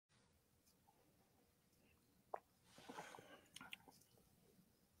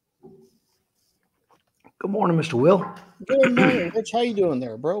Good morning, Mr. Will. Good morning, Rich. How you doing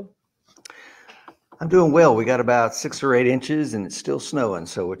there, bro? I'm doing well. We got about 6 or 8 inches and it's still snowing,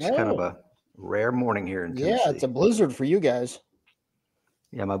 so it's kind of Oh, a rare morning here in yeah, it's Tennessee. a blizzard for you guys.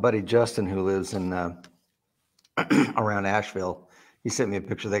 Yeah, my buddy Justin, who lives in around Asheville, he sent me a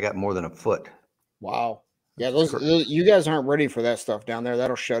picture. They got more than a foot. Wow. Yeah, Which is those you guys aren't ready for that stuff down there.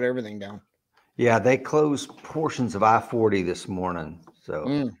 That'll shut everything down. Yeah, they closed portions of I-40 this morning, so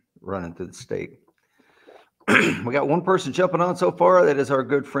Mm. running through the state. We got one person jumping on so far. That is our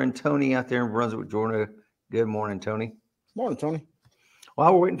good friend Tony out there in Brunswick, Georgia. Good morning, Tony. Morning, Tony.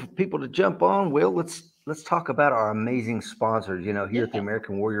 While we're waiting for people to jump on, Will, let's talk about our amazing sponsors. You know, here at the Yeah,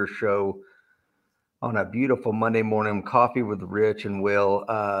 American Warrior Show on a beautiful Monday morning, coffee with Rich and Will.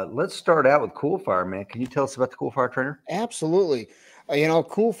 Let's start out with Cool Fire, man. Can you tell us about the Cool Fire trainer? absolutely.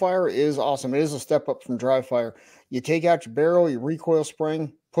 Cool fire is awesome. It is a step up from dry fire. You take out your barrel, your recoil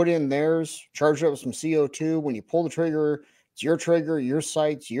spring, put in theirs, charge it up with some CO2. When you pull the trigger, it's your trigger, your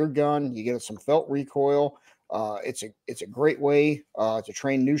sights, your gun. You get some felt recoil. It's a great way to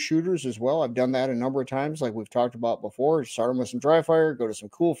train new shooters as well. I've done that a number of times, like we've talked about before. Start them with some dry fire, go to some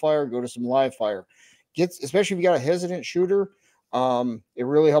cool fire, go to some live fire. Especially if you got a hesitant shooter, it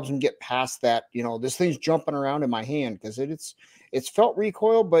really helps them get past that. This thing's jumping around in my hand because it's felt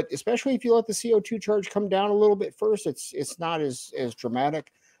recoil, but especially if you let the CO2 charge come down a little bit first, it's not as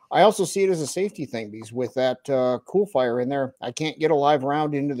dramatic. I also see it as a safety thing because with that cool fire in there, I can't get a live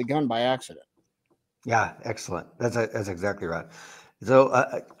round into the gun by accident. Yeah, excellent. That's exactly right.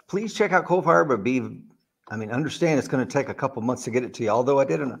 So please check out Cool Fire, but understand it's going to take a couple months to get it to you. Although I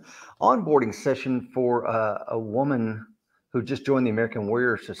did an onboarding session for a woman who just joined the American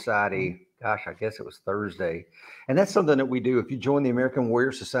Warrior Society. Gosh, I guess it was Thursday. And that's something that we do. If you join the American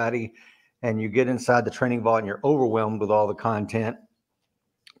Warrior Society and you get inside the training vault and you're overwhelmed with all the content,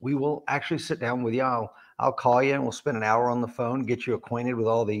 we will actually sit down with you. I'll call you and we'll spend an hour on the phone, get you acquainted with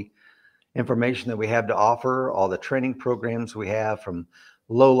all the information that we have to offer, all the training programs we have, from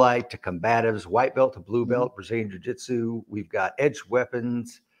low light to combatives, white belt to blue belt, Brazilian Jiu-Jitsu. We've got edged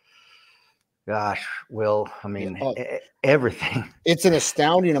weapons. Gosh, Will, everything. It's an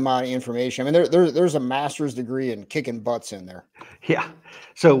astounding amount of information. I mean, there's a master's degree in kicking butts in there. Yeah.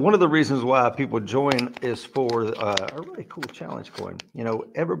 So one of the reasons why people join is for a really cool challenge coin. You know,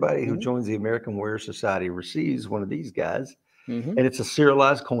 everybody who joins the American Warrior Society receives one of these guys, and it's a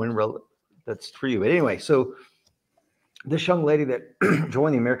serialized coin that's for you. But anyway, so this young lady that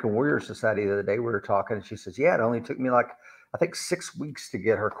joined the American Warrior Society the other day, we were talking, and she says, yeah, it only took me I think 6 weeks to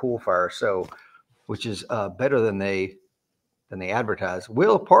get her Cool Fire. So, which is better than they advertise.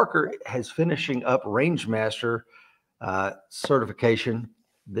 Will Parker has finishing up Range Master certification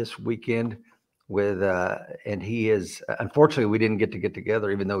this weekend and he is, unfortunately, we didn't get together,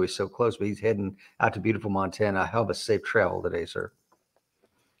 even though he's so close, but he's heading out to beautiful Montana. Have a safe travel today, sir.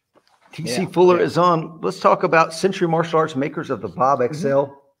 TC Fuller is on. Let's talk about Century Martial Arts, makers of the Bob XL.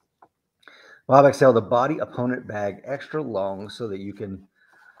 Bob XL, the body opponent bag, extra long so that you can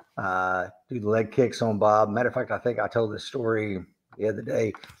do the leg kicks on Bob. Matter of fact, I think I told this story the other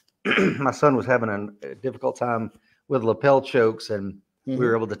day. My son was having a difficult time with lapel chokes, and we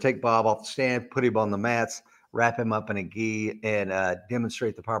were able to take Bob off the stand, put him on the mats, wrap him up in a gi, and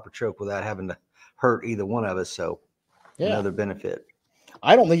demonstrate the proper choke without having to hurt either one of us. So another benefit.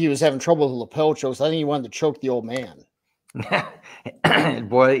 I don't think he was having trouble with lapel chokes. I think he wanted to choke the old man.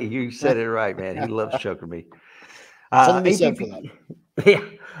 Boy, you said it right, man. He loves choking me. Something to be said for that. Yeah.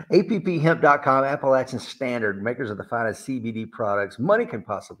 APPHemp.com, Appalachian Standard, makers of the finest CBD products money can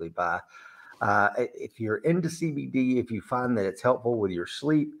possibly buy. If you're into CBD, if you find that it's helpful with your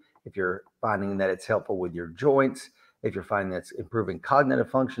sleep, if you're finding that it's helpful with your joints, if you're finding that it's improving cognitive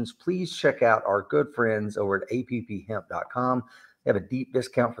functions, please check out our good friends over at APPHemp.com. They have a deep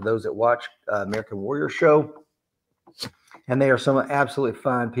discount for those that watch American Warrior Show. And they are some absolutely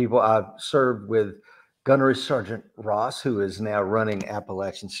fine people. I've served with Gunnery Sergeant Ross, who is now running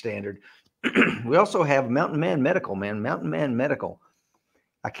Appalachian Standard. We also have Mountain Man Medical, man. Mountain Man Medical.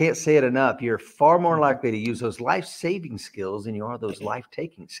 I can't say it enough. You're far more likely to use those life-saving skills than you are those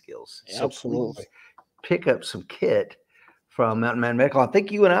life-taking skills. Absolutely. So please pick up some kit from Mountain Man Medical. I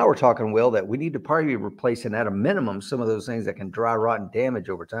think you and I were talking, Will, that we need to probably be replacing at a minimum some of those things that can dry rot and damage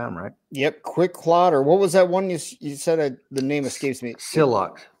over time, right? Yep. Quick Clot, or what was that one you said? The name escapes me.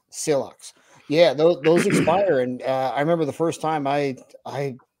 Silox. Yeah, those expire. And I remember the first time I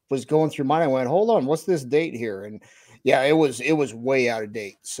was going through mine, I went, hold on, what's this date here? And yeah, it was way out of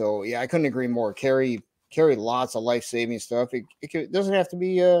date. So yeah, I couldn't agree more. Carry lots of life-saving stuff. It doesn't have to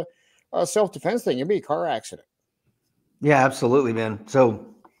be a self-defense thing. It'd be a car accident. Yeah, absolutely, man. So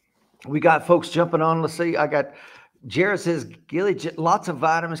We got folks jumping on. Let's see. I got Jared says, Gilly, lots of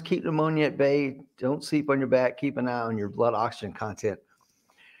vitamins, keep pneumonia at bay. Don't sleep on your back. Keep an eye on your blood oxygen content.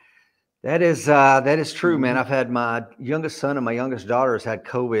 That is true, man. I've had my youngest son and my youngest daughter has had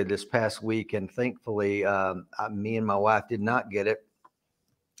COVID this past week, and thankfully, me and my wife did not get it.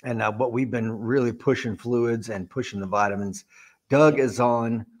 And but we've been really pushing fluids and pushing the vitamins. Doug is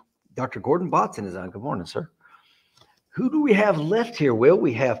on. Dr. Gordon Botson is on. Good morning, sir. Who do we have left here, Will?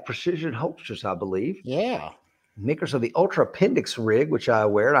 We have Precision Holsters, I believe. Yeah. Makers of the Ultra Appendix rig, which I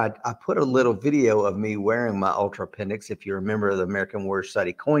wear. I put a little video of me wearing my Ultra Appendix. If you remember the American Warrior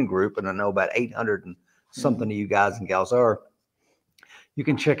Society coin group, and I know about 800 and something of you guys and gals are, you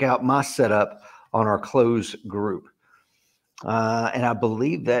can check out my setup on our closed group. And I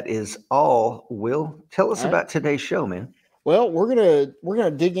believe that is all. Will, tell us about today's show, man. Well, we're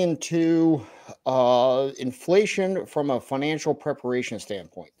gonna dig into inflation from a financial preparation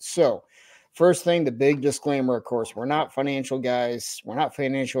standpoint. So, first thing, the big disclaimer, of course, we're not financial guys, we're not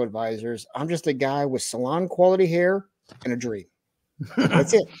financial advisors. I'm just a guy with salon quality hair and a dream.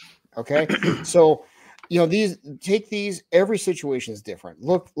 That's it. Okay, so take these. Every situation is different.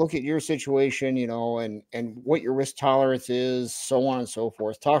 Look at your situation, and what your risk tolerance is, so on and so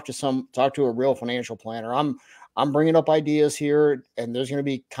forth. Talk to a real financial planner. I'm bringing up ideas here, and there's going to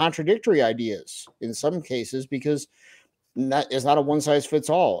be contradictory ideas in some cases because it's not a one size fits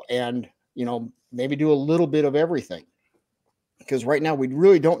all. And, maybe do a little bit of everything, because right now we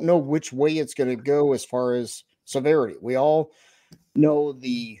really don't know which way it's going to go as far as severity. We all know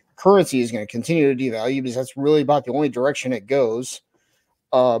the currency is going to continue to devalue because that's really about the only direction it goes.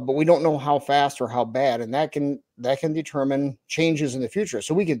 But we don't know how fast or how bad, and that can determine changes in the future.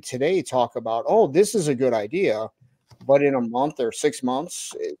 So we could today talk about, this is a good idea, but in a month or 6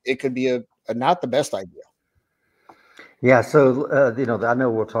 months, it could be a not the best idea. Yeah. So I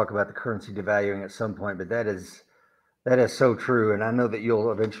know we'll talk about the currency devaluing at some point, but that is so true. And I know that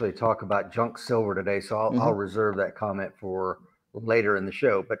you'll eventually talk about junk silver today, so I'll reserve that comment for later in the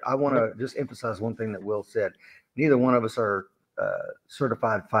show. But I want to just emphasize one thing that Will said. Neither one of us are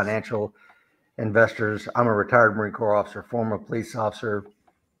certified financial investors. I'm a retired Marine Corps officer, former police officer,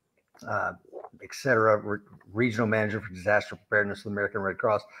 etc., regional manager for disaster preparedness of the American Red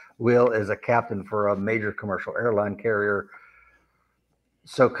Cross. Will is a captain for a major commercial airline carrier.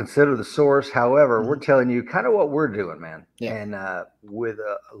 So consider the source. However, we're telling you kind of what we're doing, man. Yeah. And with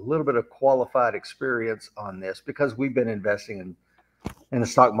a little bit of qualified experience on this, because we've been investing in the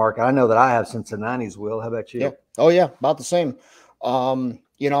stock market. I know that I have since the 90s, Will. How about you? Yeah. Oh, yeah. About the same.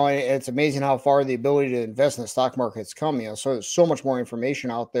 It's amazing how far the ability to invest in the stock market's come. So there's so much more information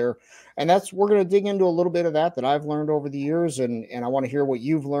out there. And we're going to dig into a little bit of that I've learned over the years. And I want to hear what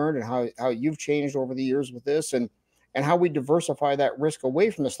you've learned and how you've changed over the years with this and how we diversify that risk away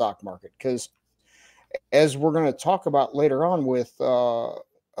from the stock market. Because as we're going to talk about later on with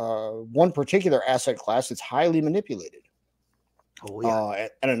one particular asset class, it's highly manipulated. Oh, yeah.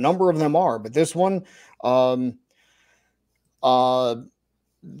 And a number of them are, but this one, an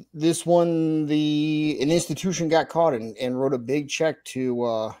institution got caught and wrote a big check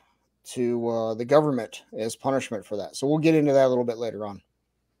to the government as punishment for that. So we'll get into that a little bit later on.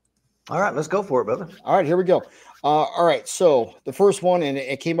 All right, let's go for it, brother. All right, here we go. All right, so the first one, and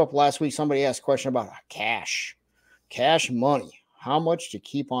it came up last week. Somebody asked a question about cash money, how much to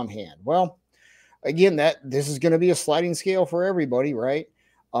keep on hand. Well, again, this is going to be a sliding scale for everybody, right?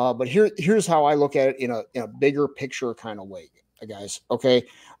 But here's how I look at it in a bigger picture kind of way, guys. Okay,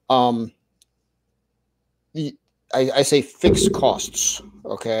 I say fixed costs.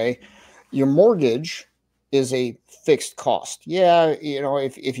 Okay, your mortgage is a fixed cost. Yeah,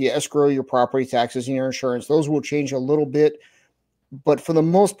 if you escrow your property taxes and your insurance, those will change a little bit, but for the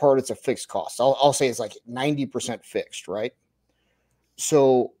most part, it's a fixed cost. I'll say it's like 90% fixed, right?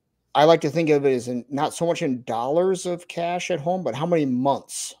 So I like to think of it as not so much in dollars of cash at home, but how many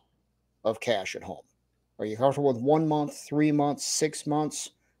months of cash at home. Are you comfortable with 1 month, 3 months, 6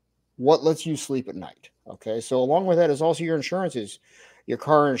 months? What lets you sleep at night? Okay, so along with that is also your insurances, your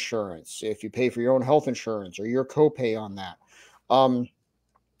car insurance, if you pay for your own health insurance or your copay on that,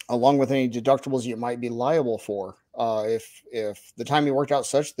 along with any deductibles you might be liable for. If the timing worked out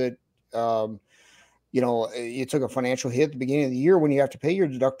such that you took a financial hit at the beginning of the year when you have to pay your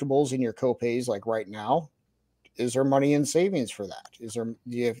deductibles and your copays, like right now, is there money in savings for that? Are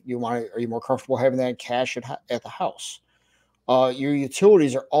you more comfortable having that cash at the house? Your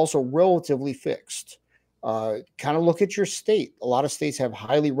utilities are also relatively fixed. Kind of look at your state. A lot of states have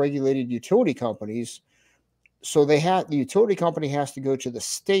highly regulated utility companies. So the utility company has to go to the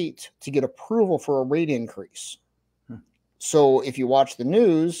state to get approval for a rate increase. So if you watch the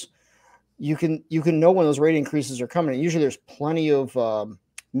news, you can know when those rate increases are coming. And usually there's plenty of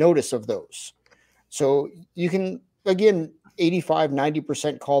notice of those. So you can, again, 85,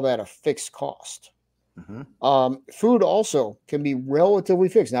 90% call that a fixed cost. Food also can be relatively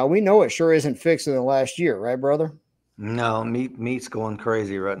fixed. Now, we know it sure isn't fixed in the last year, right, brother? No, meat's going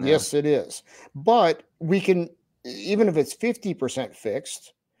crazy right now. Yes, it is. But we can, even if it's 50%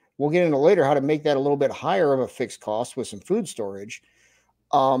 fixed, we'll get into later how to make that a little bit higher of a fixed cost with some food storage.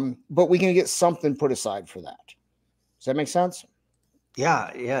 But we can get something put aside for that. Does that make sense? Yeah,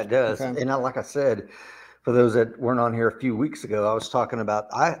 it does. Okay. And like I said, for those that weren't on here a few weeks ago, I was talking about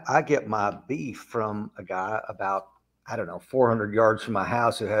I get my beef from a guy about, I don't know, 400 yards from my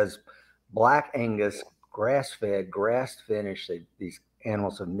house who has black Angus, grass-fed, grass-finished. These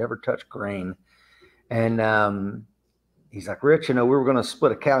animals have never touched grain. And he's like, Rich, we were going to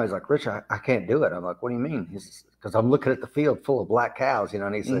split a cow. He's like, Rich, I can't do it. I'm like, what do you mean? Because I'm looking at the field full of black cows,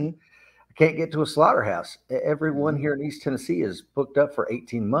 and he said, I can't get to a slaughterhouse. Everyone here in East Tennessee is booked up for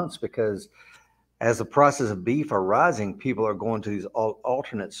 18 months because as the prices of beef are rising, people are going to these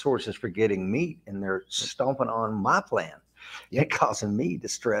alternate sources for getting meat, and they're stomping on my plan. It causing me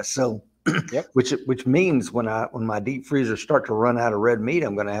distress. So, which means when my deep freezers start to run out of red meat,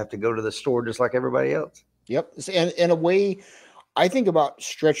 I'm going to have to go to the store just like everybody else. Yep. And in a way, I think about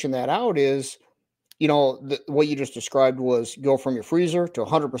stretching that out is, what you just described was go from your freezer to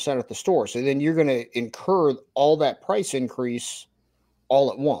 100% at the store. So then you're going to incur all that price increase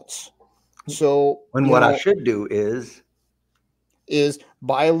all at once. So what I should do is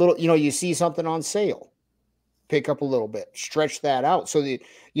buy a little, you see something on sale, pick up a little bit, stretch that out so that,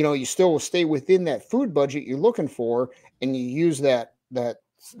 you still will stay within that food budget you're looking for. And you use that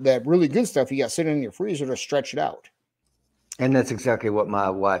really good stuff you got sitting in your freezer to stretch it out. And that's exactly what my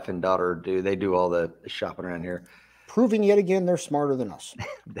wife and daughter do. They do all the shopping around here. Proving yet again they're smarter than us.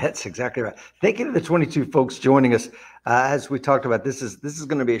 That's exactly right. Thank you to the 22 folks joining us. As we talked about, this is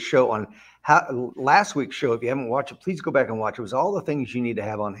going to be a show on how last week's show. If you haven't watched it, please go back and watch it. It was all the things you need to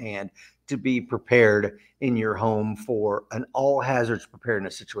have on hand to be prepared in your home for an all hazards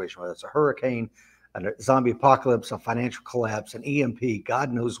preparedness situation, whether it's a hurricane, a zombie apocalypse, a financial collapse, an EMP,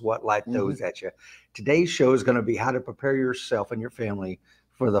 God knows what life throws at you. Today's show is going to be how to prepare yourself and your family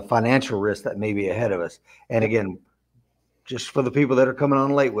for the financial risk that may be ahead of us. And again, just for the people that are coming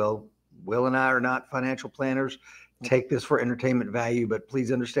on late, Will and I are not financial planners. Take this for entertainment value, but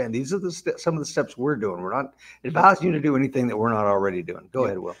please understand these are some of the steps we're doing. We're not advising you to do anything that we're not already doing. Go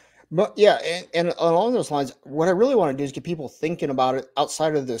ahead, Will. But and along those lines, what I really want to do is get people thinking about it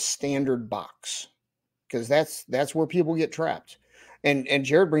outside of the standard box, because that's where people get trapped. And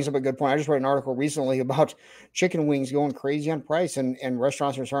Jared brings up a good point. I just read an article recently about chicken wings going crazy on price, and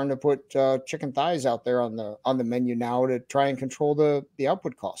restaurants are starting to put chicken thighs out there on the menu now to try and control the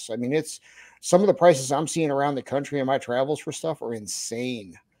output costs. I mean, it's some of the prices I'm seeing around the country in my travels for stuff are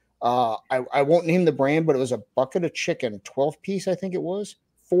insane. I won't name the brand, but it was a bucket of chicken, 12 piece, I think it was,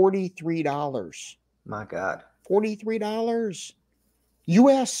 $43. My God, $43.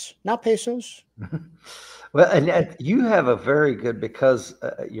 US, not pesos. Well, and you have a very good, because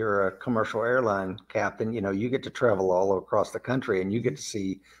you're a commercial airline captain, you get to travel all across the country, and you get to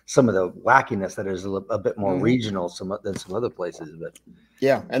see some of the wackiness that is a bit more regional than some other places. But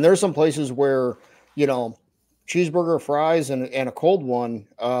yeah, and there's some places where, cheeseburger, fries, and a cold one,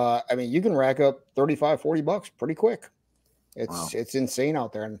 I mean, you can rack up $35-$40 pretty quick. It's insane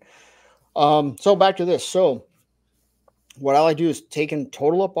out there. And so back to this. So what I like to do is take and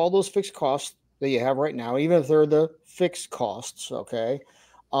total up all those fixed costs that you have right now, even if they're the fixed costs. Okay.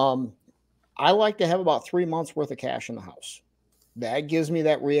 I like to have about 3 months worth of cash in the house. That gives me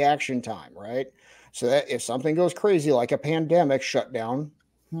that reaction time, right? So that if something goes crazy, like a pandemic shutdown,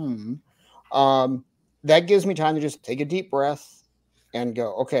 that gives me time to just take a deep breath and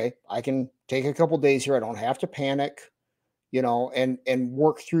go, okay, I can take a couple days here. I don't have to panic, and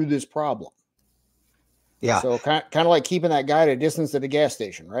work through this problem. Yeah. So kind of like keeping that guy at a distance at the gas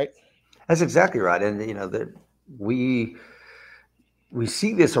station, right? That's exactly right. And that we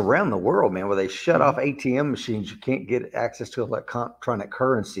see this around the world, man, where they shut off ATM machines. You can't get access to electronic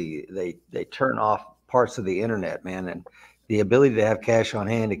currency. They turn off parts of the internet, man. And the ability to have cash on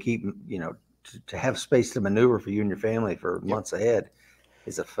hand to keep, to have space to maneuver for you and your family for months ahead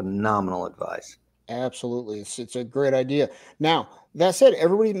is a phenomenal advice. Absolutely. It's a great idea. Now, that said,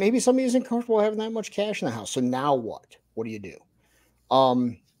 maybe somebody isn't comfortable having that much cash in the house. So now what? What do you do?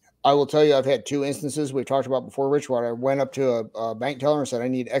 I will tell you, I've had 2 instances we've talked about before, Rich, where I went up to a bank teller and said, I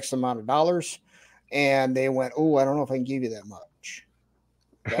need X amount of dollars. And they went, oh, I don't know if I can give you that much.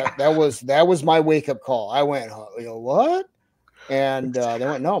 That was my wake up call. I went, what? And they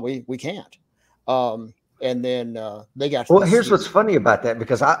went, no, we can't. And then they got to well, here's what's funny about that,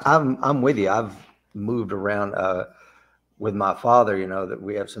 because I'm with you. I've moved around with my father, you know, that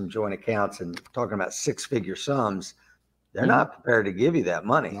we have some joint accounts, and talking about 6-figure sums. They're not prepared to give you that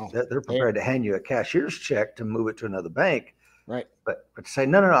money. No, they're prepared to hand you a cashier's check to move it to another bank. Right. But to say,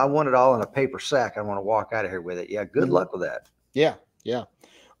 no, I want it all in a paper sack. I want to walk out of here with it. Yeah. Good luck with that. Yeah. Yeah.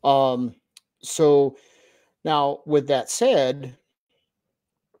 So now with that said,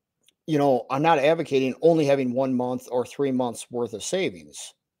 you know, I'm not advocating only having 1 month or 3 months worth of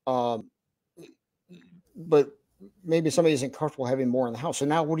savings. But maybe somebody isn't comfortable having more in the house. So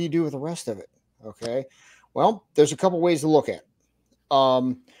now what do you do with the rest of it? Okay. Well, there's a couple ways to look at it.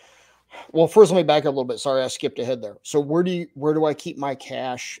 Well, first, let me back up a little bit. Sorry, I skipped ahead there. So where do I keep my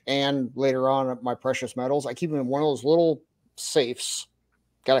cash and later on my precious metals? I keep them in one of those little safes.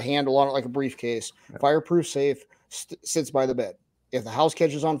 Got a handle on it like a briefcase. Fireproof safe, sits by the bed. If the house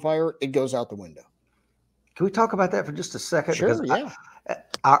catches on fire, it goes out the window. Can we talk about that for just a second? Sure, because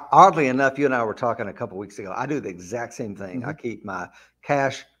oddly enough, you and I were talking a couple of weeks ago. I do the exact same thing. I keep my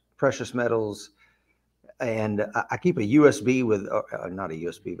cash, precious metals, and I keep a USB with, not a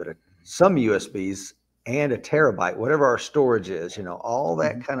USB, but some USBs and a terabyte, whatever our storage is, you know, all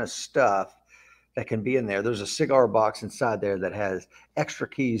that kind of stuff that can be in there. There's a cigar box inside there that has extra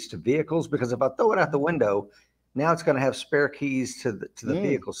keys to vehicles, because if I throw it out the window, now it's going to have spare keys to the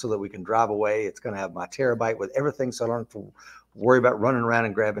vehicle so that we can drive away. It's going to have my terabyte with everything, so I don't have to worry about running around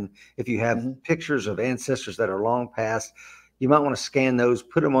and grabbing. If you have pictures of ancestors that are long past, you might want to scan those,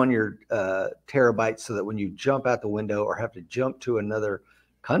 put them on your terabyte, so that when you jump out the window or have to jump to another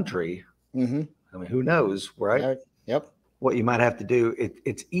country, I mean, who knows, right? Yep. What you might have to do,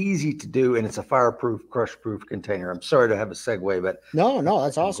 it's easy to do, and it's a fireproof, crush-proof container. I'm sorry to have a segue, but no,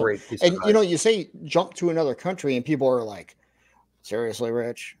 that's awesome. And you know, you say jump to another country, and people are like, seriously,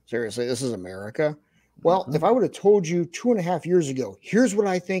 Rich? Seriously, this is America? Well, if I would have told you 2.5 years ago, here's what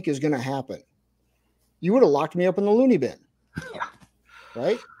I think is going to happen, you would have locked me up in the loony bin. Yeah.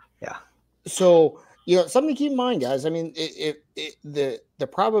 Right? Yeah. So, you know, something to keep in mind, guys. I mean, the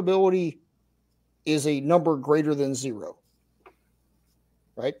probability is a number greater than 0.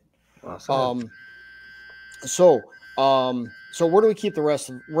 Right? Well, so where do we keep the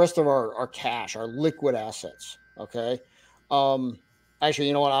rest of our cash, our liquid assets? Okay. Actually,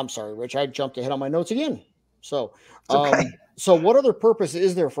 you know what? I'm sorry, Rich. I jumped ahead on my notes again. So, so what other purpose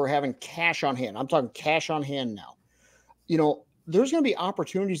is there for having cash on hand? I'm talking cash on hand now. You know, there's going to be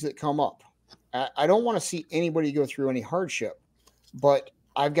opportunities that come up. I don't want to see anybody go through any hardship, but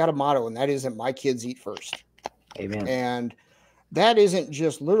I've got a motto, and that is that my kids eat first. Amen. And that isn't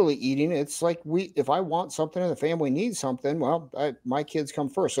just literally eating. It's like if I want something and the family needs something, well, my kids come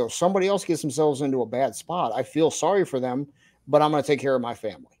first. So if somebody else gets themselves into a bad spot, I feel sorry for them, but I'm going to take care of my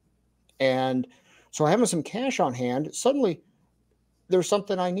family. And so having some cash on hand, suddenly there's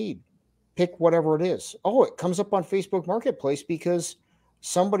something I need. Pick whatever it is. Oh, it comes up on Facebook Marketplace because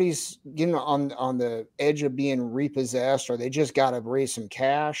somebody's getting on the edge of being repossessed, or they just got to raise some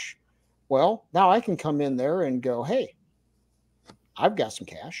cash. Well, now I can come in there and go, hey, I've got some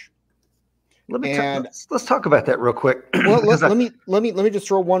cash. Let's talk about that real quick. Well, let me just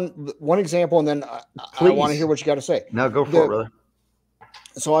throw one example, and then I want to hear what you got to say. No, go for it, brother.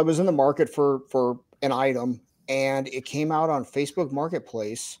 So I was in the market for an item, and it came out on Facebook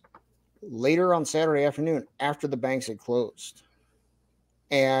Marketplace later on Saturday afternoon after the banks had closed.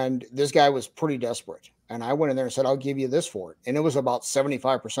 And this guy was pretty desperate. And I went in there and said, I'll give you this for it. And it was about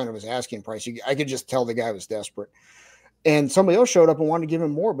 75% of his asking price. I could just tell the guy was desperate. And somebody else showed up and wanted to give him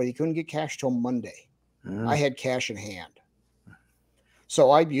more, but he couldn't get cash till Monday. I had cash in hand.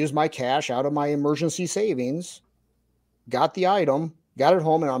 So I used my cash out of my emergency savings, got the item, got it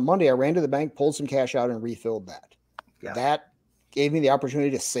home. And on Monday, I ran to the bank, pulled some cash out, and refilled that. Yeah. That gave me the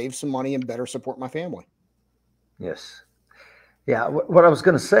opportunity to save some money and better support my family. Yes. Yeah. What I was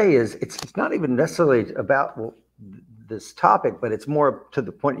going to say is it's not even necessarily about this topic, but it's more to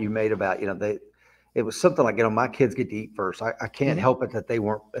the point you made about, you know, it was something like, you know, my kids get to eat first. I can't help it that they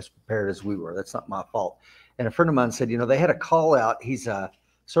weren't as prepared as we were. That's not my fault. And a friend of mine said, you know, they had a call out. He's a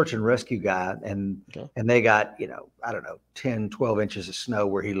search and rescue guy, and they got, you know, I don't know, 10, 12 inches of snow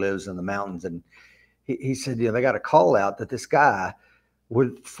where he lives in the mountains. And he said, you know, they got a call out that this guy,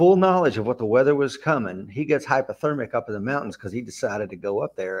 with full knowledge of what the weather was coming, he gets hypothermic up in the mountains because he decided to go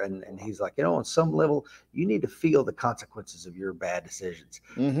up there. And he's like, you know, on some level, you need to feel the consequences of your bad decisions.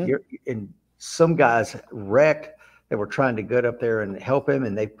 And some guys wrecked. They were trying to get up there and help him,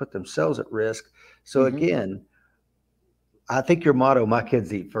 and they put themselves at risk. So again, I think your motto, my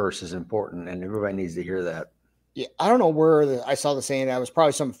kids eat first, is important, and everybody needs to hear that. Yeah, I don't know where I saw the saying. That was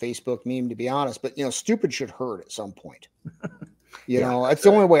probably some Facebook meme, to be honest. But stupid should hurt at some point. Yeah, That's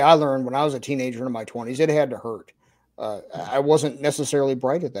the only way I learned when I was a teenager in my 20s. It had to hurt. I wasn't necessarily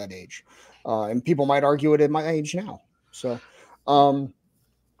bright at that age, and people might argue it at my age now. So,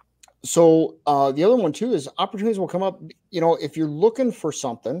 the other one too is opportunities will come up. If you're looking for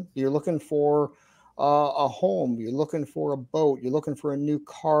something, you're looking for a home, you're looking for a boat, you're looking for a new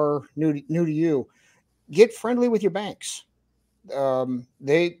car, new to you. Get friendly with your banks.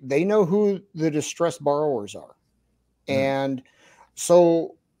 They know who the distressed borrowers are, and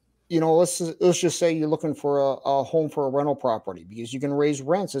so let's just say you're looking for a home for a rental property because you can raise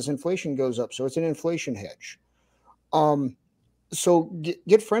rents as inflation goes up, so it's an inflation hedge. So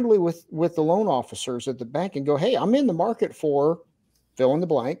get friendly with the loan officers at the bank and go, hey, I'm in the market for fill in the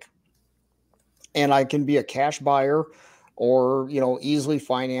blank, and I can be a cash buyer or easily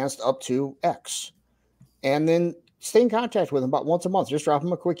financed up to X. And then stay in contact with them about once a month. Just drop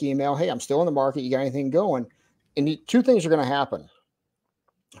them a quick email. Hey, I'm still in the market. You got anything going? And two things are going to happen.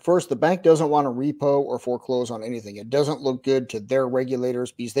 First, the bank doesn't want to repo or foreclose on anything. It doesn't look good to their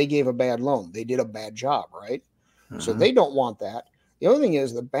regulators because they gave a bad loan. They did a bad job, right? So they don't want that. The other thing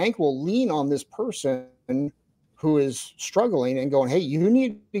is the bank will lean on this person who is struggling and going, hey, you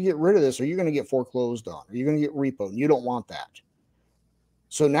need to get rid of this or you're going to get foreclosed on or you're going to get repoed. You don't want that.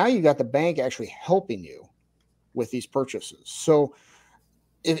 So now you got the bank actually helping you with these purchases. So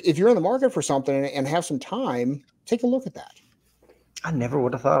if you're in the market for something and have some time, take a look at that. I never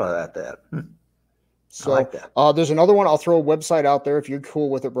would have thought of that. So I like that. There's another one. I'll throw a website out there if you're cool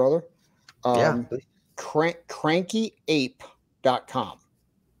with it, brother. Yeah. Crankyape.com.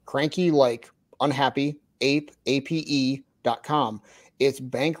 Cranky like unhappy, ape, APE.com. It's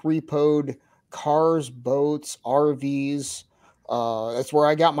bank repoed cars, boats, RVs. That's where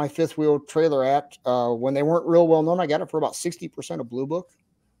I got my fifth wheel trailer at. When they weren't real well known, I got it for about 60% of Blue Book.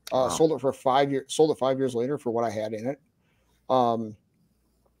 Wow. Sold it for 5 years. Sold it 5 years later for what I had in it. And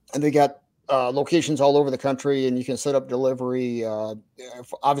they got locations all over the country, and you can set up delivery.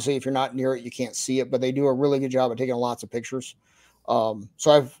 Obviously, if you're not near it, you can't see it, but they do a really good job of taking lots of pictures. So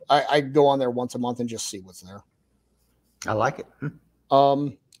I go on there once a month and just see what's there. I like it.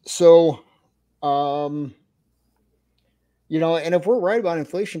 And if we're right about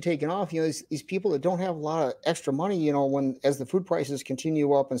inflation taking off, these people that don't have a lot of extra money, as the food prices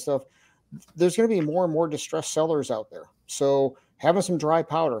continue up and stuff, there's going to be more and more distressed sellers out there. So having some dry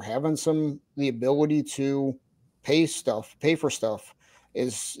powder, having the ability to pay for stuff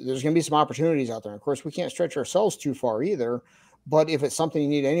there's going to be some opportunities out there. Of course, we can't stretch ourselves too far either, but if it's something you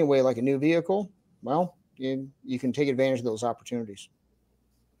need anyway, like a new vehicle, well, you can take advantage of those opportunities.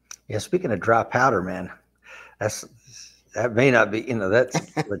 Yeah. Speaking of dry powder, man, that may not be,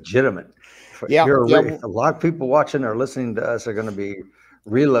 that's legitimate. Yeah. A lot of people watching or listening to us are going to be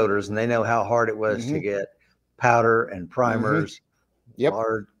reloaders, and they know how hard it was to get powder and primers. Yep.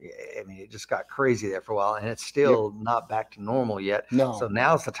 I mean, it just got crazy there for a while, and it's still not back to normal yet. No. So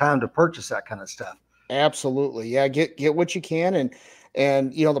now's the time to purchase that kind of stuff. Absolutely. Yeah. Get what you can.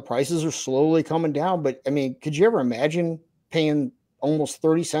 And the prices are slowly coming down, but I mean, could you ever imagine paying almost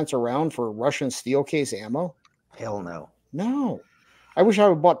 30 cents a round for Russian steel case ammo? Hell no. No. I wish I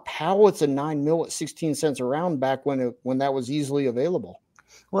would have bought pallets of 9mm at 16 cents a round back when that was easily available.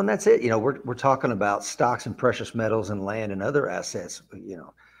 Well, and that's it. We're talking about stocks and precious metals and land and other assets. A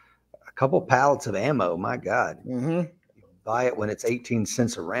couple pallets of ammo, my God. You buy it when it's 18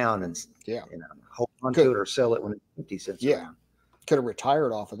 cents a round and hold on to it or sell it when it's 50 cents a round. Could have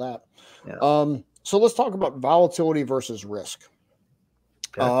retired off of that. Yeah. So let's talk about volatility versus risk.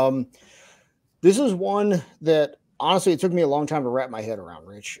 Okay. This is one that honestly, it took me a long time to wrap my head around,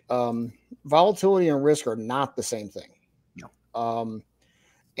 Rich. Volatility and risk are not the same thing. No.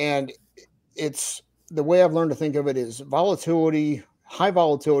 And it's the way I've learned to think of it is high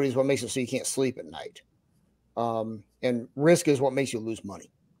volatility is what makes it so you can't sleep at night. And risk is what makes you lose money.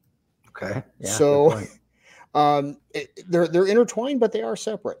 Okay. Yeah, so they're intertwined, but they are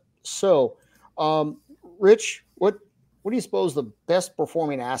separate. So, Rich, what do you suppose the best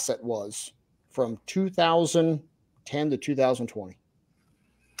performing asset was from 2010 to 2020?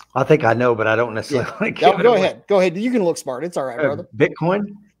 I think I know, but I don't necessarily. Yeah. Go ahead. Go ahead. You can look smart. It's all right, brother. Bitcoin?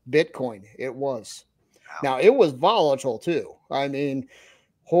 Bitcoin. It was. Wow. Now, it was volatile too. I mean,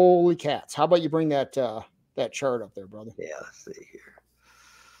 holy cats. How about you bring that chart up there, brother? Yeah, let's see here.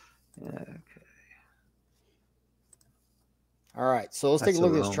 Okay. All right. So let's take a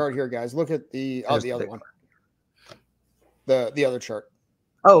look at this chart here, guys. Look at the other one. The other chart.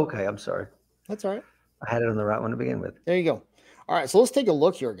 Oh, okay. I'm sorry. That's all right. I had it on the right one to begin with. There you go. All right. So let's take a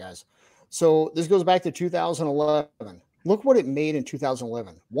look here, guys. So this goes back to 2011. Look what it made in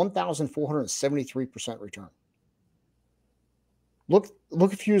 2011, 1,473% return. Look a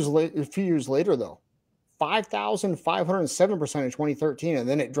few years later, though, 5,507% in 2013, and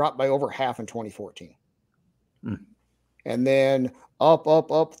then it dropped by over half in 2014. And then up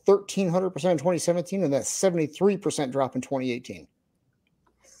 1,300% in 2017, and that 73% drop in 2018.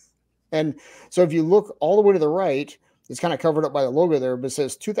 And so if you look all the way to the right, it's kind of covered up by the logo there, but it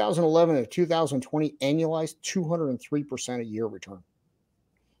says 2011 to 2020 annualized 203% a year return.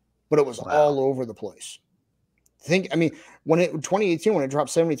 But it was all over the place. I mean, when 2018, when it dropped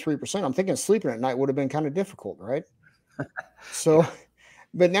 73%, I'm thinking sleeping at night would have been kind of difficult, right? So,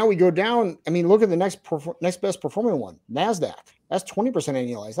 but now we go down. I mean, look at the next best performing one, NASDAQ. That's 20%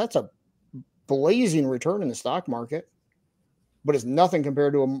 annualized. That's a blazing return in the stock market, but it's nothing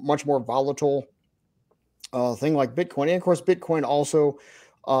compared to a much more volatile thing like Bitcoin. And of course, Bitcoin also,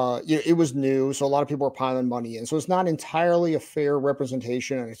 it was new, so a lot of people are piling money in. So it's not entirely a fair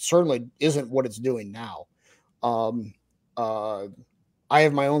representation, and it certainly isn't what it's doing now. I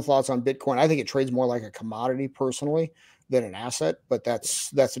have my own thoughts on Bitcoin. I think it trades more like a commodity personally than an asset, but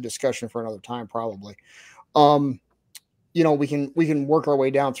that's a discussion for another time, probably. We can work our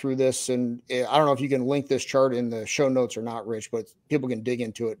way down through this, and I don't know if you can link this chart in the show notes or not, Rich, but people can dig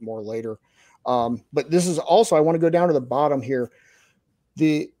into it more later. But this is also, I want to go down to the bottom here.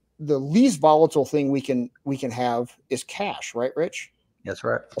 The least volatile thing we can have is cash, right, Rich? That's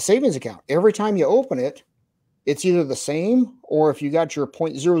right. A savings account. Every time you open it, it's either the same, or if you got your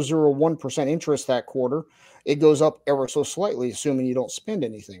 0.001% interest that quarter, it goes up ever so slightly, assuming you don't spend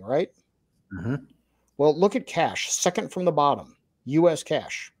anything, right? Well, look at cash, second from the bottom, U.S.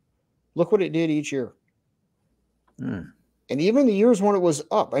 cash. Look what it did each year. And even the years when it was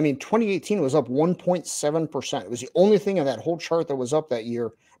up, I mean, 2018 was up 1.7%. It was the only thing in that whole chart that was up that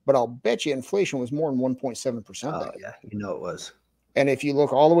year, but I'll bet you inflation was more than 1.7%. Oh, yeah, it was. And if you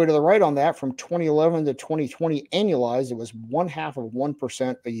look all the way to the right on that, from 2011 to 2020 annualized, it was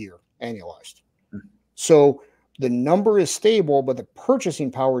 0.5% a year annualized. So the number is stable, but the purchasing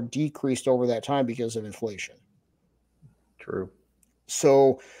power decreased over that time because of inflation. True.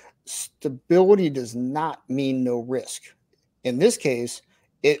 So stability does not mean no risk. In this case,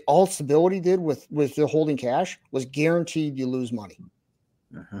 all stability did with the holding cash was guaranteed you lose money,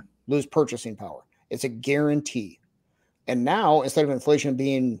 lose purchasing power. It's a guarantee. And now, instead of inflation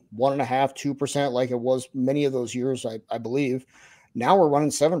being 1.5%, 2%, like it was many of those years, I believe, now we're running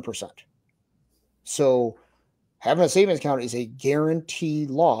 7%. So having a savings account is a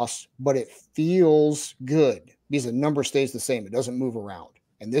guaranteed loss, but it feels good because the number stays the same. It doesn't move around.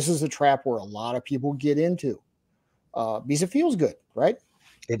 And this is a trap where a lot of people get into because it feels good, right?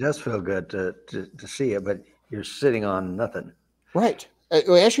 It does feel good to see it, but you're sitting on nothing. Right.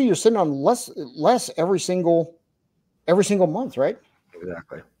 Actually, you're sitting on less every single month, right?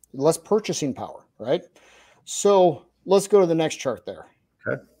 Exactly. Less purchasing power, right? So let's go to the next chart there.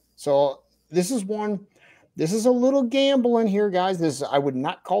 Okay. So this is a little gambling here, guys. I would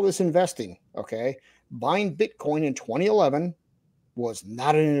not call this investing. Okay. Buying Bitcoin in 2011 was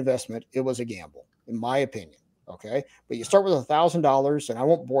not an investment. It was a gamble, in my opinion. Okay. But you start with $1,000, and I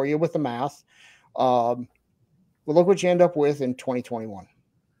won't bore you with the math. But look what you end up with in 2021.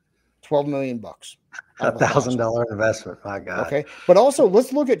 $12 million. $1,000 investment. My God. Okay. But also,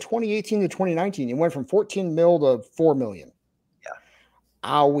 let's look at 2018 to 2019. You went from 14 mil to 4 million. Yeah.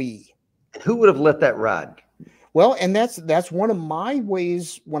 Owie. Who would have let that ride? Well, and that's one of my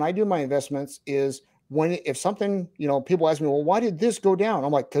ways when I do my investments is if something, people ask me, well, why did this go down?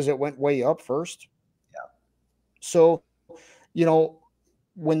 I'm like, because it went way up first. Yeah. So,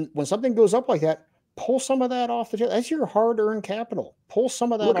 when something goes up like that, pull some of that off the table. That's your hard-earned capital. Pull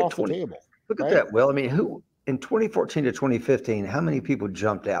some of that off the table. Look at that. Well, I mean, who in 2014 to 2015, how many people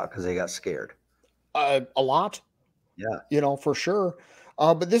jumped out because they got scared? A lot. Yeah. For sure.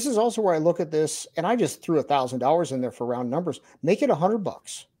 But this is also where I look at this, and I just threw $1,000 in there for round numbers. Make it $100.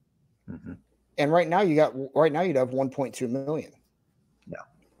 Mm-hmm. And right now you'd have 1.2 million. Yeah.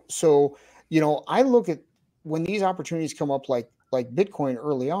 So, I look at when these opportunities come up like Bitcoin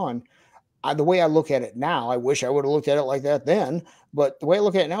early on, the way I look at it now, I wish I would have looked at it like that then, but the way I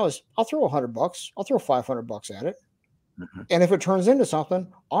look at it now is I'll throw $100. I'll throw $500 at it. Mm-hmm. And if it turns into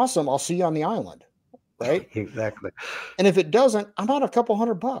something awesome, I'll see you on the island. Right. Exactly. And if it doesn't, I'm out a couple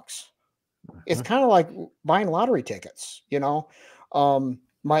 $100. Mm-hmm. It's kind of like buying lottery tickets.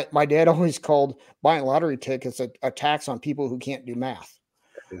 My dad always called buying lottery tickets a tax on people who can't do math.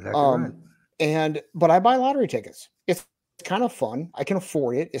 Exactly right. But I buy lottery tickets. It's kind of fun. I can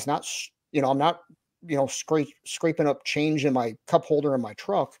afford it. It's not, I'm not, scraping up change in my cup holder in my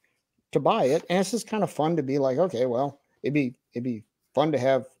truck. to buy it. And it's just kind of fun to be like, okay, well, it'd be fun to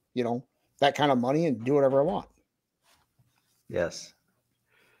have, you know, that kind of money and do whatever I want. Yes.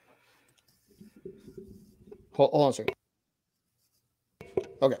 Hold on a second.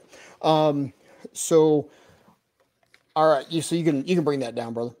 Okay. So, all right. So you can bring that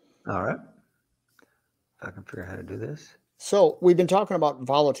down, brother. All right. If I can figure out how to do this. So we've been talking about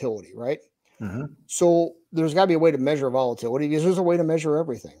volatility, right? Mm-hmm. So there's got to be a way to measure volatility because there's a way to measure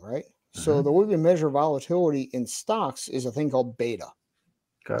everything, right? Mm-hmm. So the way we measure volatility in stocks is a thing called beta.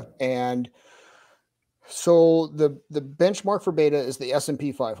 Okay. And so the benchmark for beta is the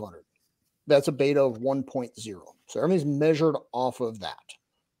S&P 500. That's a beta of 1.0. So everything's measured off of that.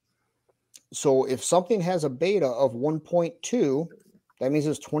 So if something has a beta of 1.2, that means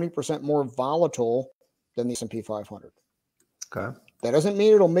it's 20% more volatile than the S&P 500. Okay. That doesn't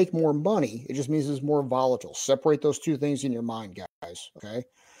mean it'll make more money. It just means it's more volatile. Separate those two things in your mind, guys. Okay.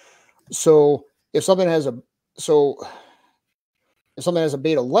 So if something has a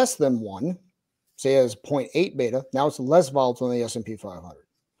beta less than 1, say it has 0.8 beta, now it's less volatile than the S&P 500.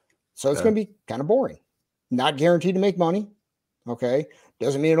 So it's going to be kind of boring. Not guaranteed to make money. Okay.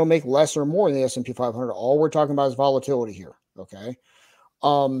 Doesn't mean it'll make less or more than the S&P 500. All we're talking about is volatility here. Okay.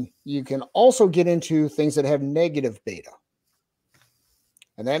 You can also get into things that have negative beta.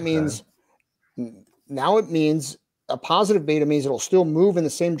 And that means now it means a positive beta means it'll still move in the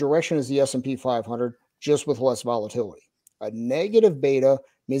same direction as the S&P 500, just with less volatility. A negative beta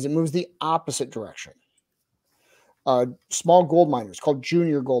means it moves the opposite direction. Small gold miners called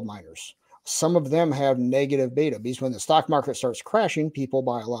junior gold miners. Some of them have negative beta because when the stock market starts crashing, people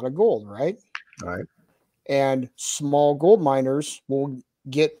buy a lot of gold, right? Right. And small gold miners will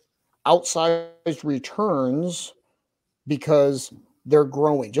get outsized returns because they're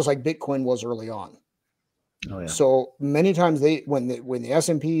growing, just like Bitcoin was early on. Oh, yeah. So many times when the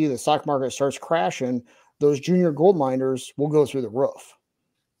S&P, the stock market starts crashing, those junior gold miners will go through the roof.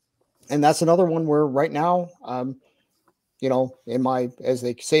 And that's another one where right now, you know, as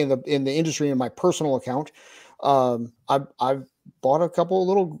they say in the industry, in my personal account, I've bought a couple of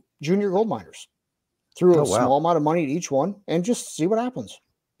little junior gold miners, threw a small amount of money at each one, and just see what happens.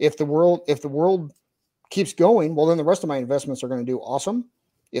 If the world keeps going, well, then the rest of my investments are going to do awesome.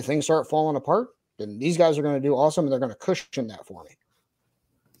 If things start falling apart, then these guys are going to do awesome, and they're going to cushion that for me.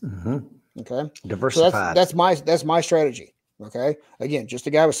 Mm-hmm. Okay. Diversified. So that's my strategy. Okay. Again, just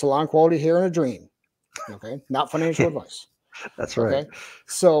a guy with salon quality hair and a dream. Okay. Not financial advice. That's right. Okay.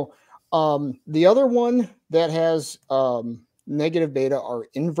 So the other one that has negative beta are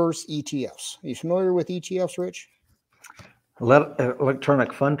inverse ETFs. Are you familiar with ETFs, Rich?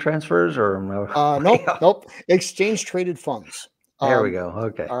 Electronic fund transfers or no? Nope. Exchange traded funds. There we go.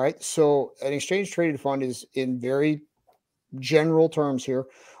 Okay. All right. So an exchange traded fund is, in very general terms here,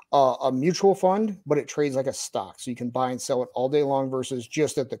 a mutual fund, but it trades like a stock. So you can buy and sell it all day long versus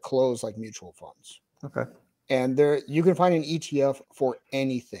just at the close like mutual funds. Okay. And there you can find an ETF for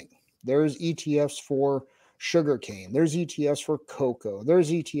anything. There's ETFs for sugarcane. There's ETFs for cocoa. There's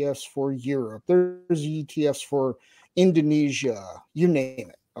ETFs for Europe. There's ETFs for Indonesia. You name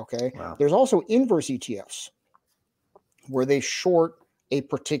it. Okay. Wow. There's also inverse ETFs where they short a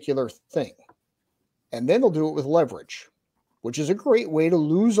particular thing. And then they'll do it with leverage, which is a great way to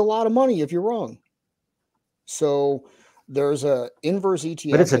lose a lot of money if you're wrong. So there's a inverse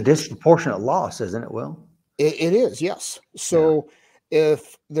ETF. But it's a disproportionate loss, isn't it, Will? It is, yes. So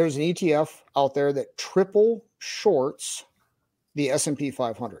if there's an ETF out there that triple shorts the S&P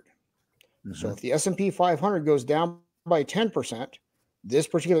 500. Mm-hmm. So if the S&P 500 goes down by 10%, this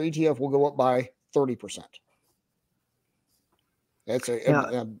particular ETF will go up by 30%. That's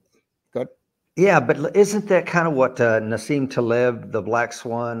good. Yeah, but isn't that kind of what Nassim Taleb, the Black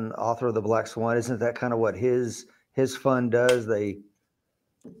Swan, author of the Black Swan, isn't that kind of what his fund does?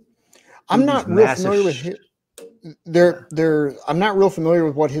 I'm not real familiar with his, I'm not real familiar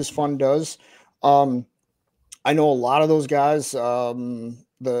with what his fund does. I know a lot of those guys,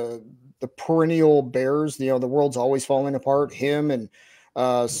 the perennial bears, the world's always falling apart. Him and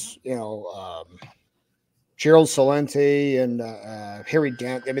Gerald Salente and Harry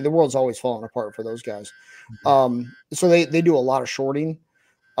Dent. I mean, the world's always falling apart for those guys. So they do a lot of shorting.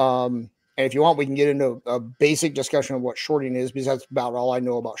 And if you want, we can get into a basic discussion of what shorting is, because that's about all I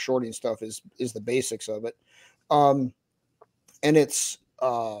know about shorting stuff is the basics of it. And it's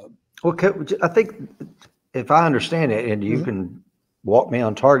I think if I understand it, and you can walk me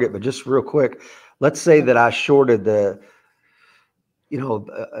on target, but just real quick, let's say that I shorted a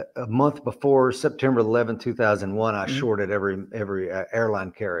month before September 11, 2001, I shorted every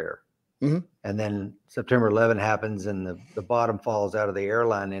airline carrier. And then September 11 happens, and the bottom falls out of the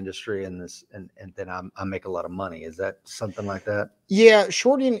airline industry, and then I make a lot of money. Is that something like that? Yeah,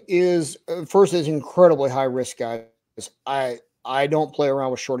 shorting is first is incredibly high risk, guys. I don't play around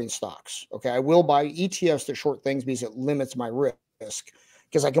with shorting stocks. Okay, I will buy ETFs that short things because it limits my risk,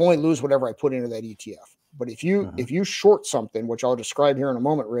 because I can only lose whatever I put into that ETF. But if you short something, which I'll describe here in a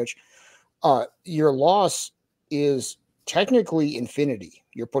moment, Rich, your loss is technically infinity.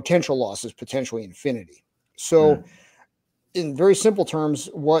 Your potential loss is potentially infinity. So, in very simple terms,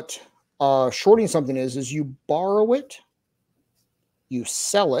 what shorting something is you borrow it, you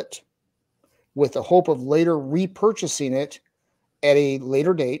sell it with the hope of later repurchasing it at a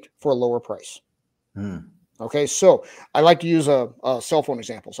later date for a lower price. Okay, so I like to use a cell phone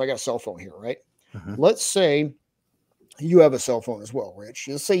example. So I got a cell phone here, right? Let's say you have a cell phone as well, Rich.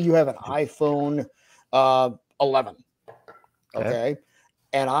 Let's say you have an iPhone 11. Okay.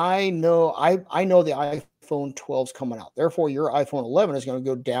 And I know the iPhone 12 is coming out. Therefore, your iPhone 11 is going to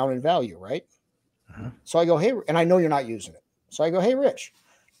go down in value, right? So I go, hey, and I know you're not using it. So I go, hey, Rich,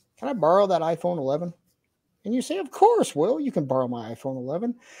 can I borrow that iPhone 11? And you say, of course, Will, you can borrow my iPhone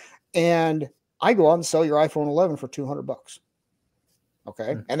 11. And I go out and sell your iPhone 11 for $200.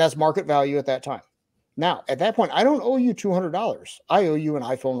 Okay. And that's market value at that time. Now, at that point, I don't owe you $200. I owe you an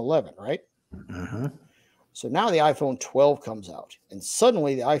iPhone 11, right? So now the iPhone 12 comes out, and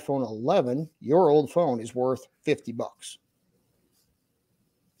suddenly the iPhone 11, your old phone, is worth $50.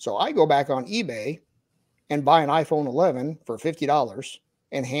 So I go back on eBay and buy an iPhone 11 for $50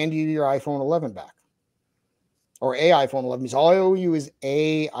 and hand you your iPhone 11 back, or a iPhone 11. Because all I owe you is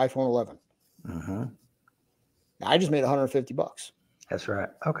a iPhone 11. Now I just made $150. That's right.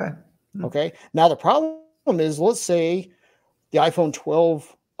 Okay. Okay. Now the problem is, let's say the iPhone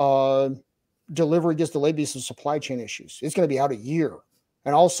 12 delivery gets delayed because of supply chain issues. It's going to be out a year,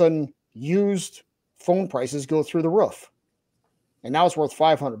 and all of a sudden used phone prices go through the roof, and now it's worth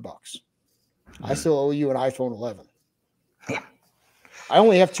 $500. I still owe you an iPhone 11. I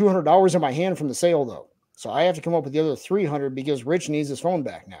only have $200 in my hand from the sale, though, so I have to come up with the other $300 because Rich needs his phone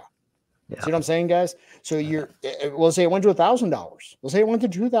back now. See what I'm saying, guys? So let's say it went to $1,000. Let's say it went to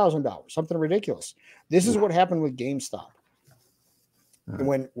 $2,000, something ridiculous. This is what happened with GameStop.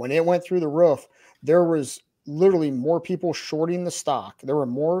 When it went through the roof, there was literally more people shorting the stock. There were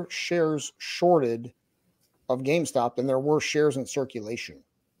more shares shorted of GameStop than there were shares in circulation.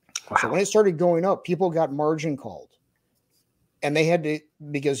 So when it started going up, people got margin called, and they had to,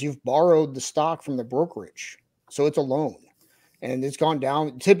 because you've borrowed the stock from the brokerage. So it's a loan, and it's gone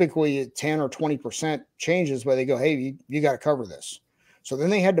down typically 10 or 20% changes, where they go, hey, you got to cover this. So then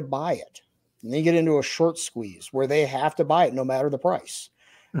they had to buy it. And they get into a short squeeze where they have to buy it no matter the price.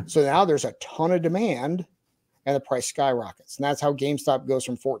 So now there's a ton of demand, and the price skyrockets. And that's how GameStop goes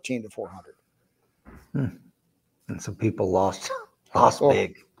from 14 to 400. And some people lost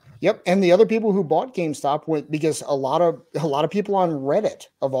big. Yep. And the other people who bought GameStop went, because a lot of people on Reddit,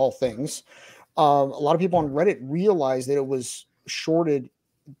 of all things, a lot of people on Reddit realized that it was shorted,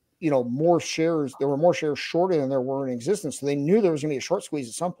 more shares. There were more shares shorted than there were in existence. So they knew there was going to be a short squeeze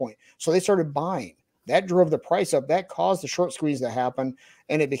at some point. So they started buying. That drove the price up. That caused the short squeeze to happen,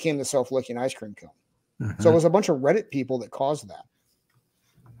 and it became the self-licking ice cream cone. So it was a bunch of Reddit people that caused that.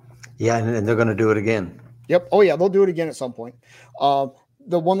 Yeah, and they're going to do it again. Yep. Oh, yeah, they'll do it again at some point.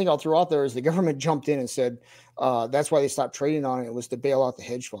 The one thing I'll throw out there is the government jumped in and said that's why they stopped trading on it. It was to bail out the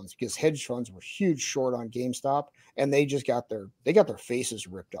hedge funds, because hedge funds were huge short on GameStop, and they just got their faces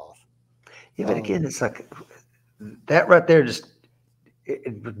ripped off. Yeah, but again, it's like that right there.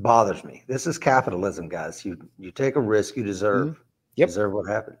 It bothers me. This is capitalism, guys. You take a risk, you deserve. You deserve what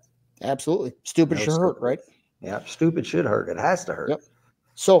happens. Absolutely. Stupid should hurt, right? Yeah, stupid should hurt. It has to hurt. Yep.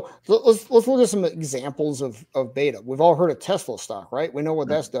 So let's look at some examples of beta. We've all heard of Tesla stock, right? We know what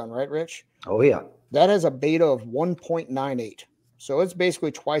that's done, right, Rich? Oh, yeah. That has a beta of 1.98. So it's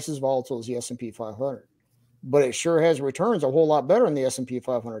basically twice as volatile as the S&P 500. But it sure has returns a whole lot better than the S&P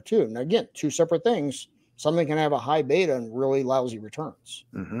 500 too. Now, again, two separate things. Something can have a high beta and really lousy returns.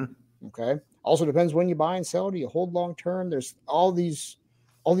 Okay. Also depends when you buy and sell. Do you hold long term? There's all these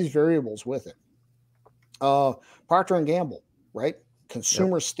variables with it. Procter and Gamble, right?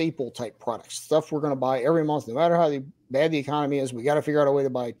 Consumer staple type products, stuff we're going to buy every month, no matter how bad the economy is. We got to figure out a way to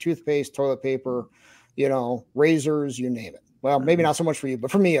buy toothpaste, toilet paper, razors, you name it. Well, maybe not so much for you,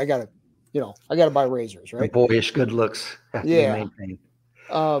 but for me, I got to buy razors, right? The boyish good looks have to be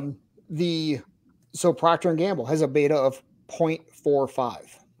maintained. So Procter and Gamble has a beta of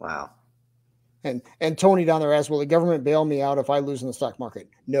 0.45. Wow. And Tony down there asks, will the government bail me out if I lose in the stock market?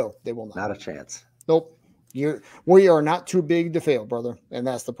 No, they will not. Not a chance. Nope. We are not too big to fail, brother. And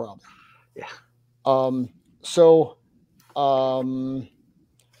that's the problem. Yeah. So, um,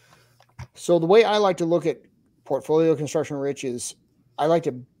 so the way I like to look at portfolio construction, Rich, is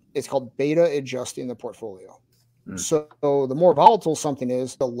it's called beta adjusting the portfolio. So the more volatile something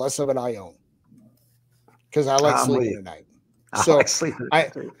is, the less of it I own, because I like sleeping at night. I So like sleeping at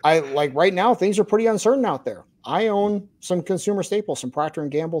night too. I like right now, things are pretty uncertain out there. I own some consumer staples, some Procter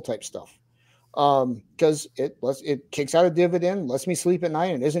and Gamble type stuff. Because it kicks out a dividend, lets me sleep at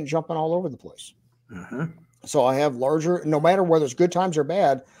night, and isn't jumping all over the place. So I have larger, no matter whether it's good times or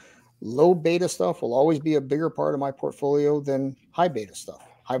bad, low beta stuff will always be a bigger part of my portfolio than high beta stuff.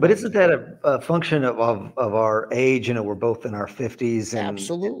 But isn't that a function of our age? You know, we're both in our 50s and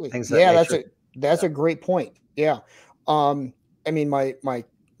Absolutely. things of that nature. That's a great point. Yeah. I mean, my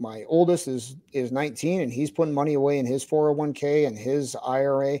oldest is 19, and he's putting money away in his 401k and his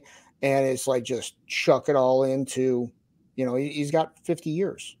IRA, and it's like just chuck it all into, he's got 50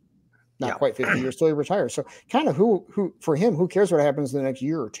 years, not quite 50 years till he retires. So kind of who for him, who cares what happens in the next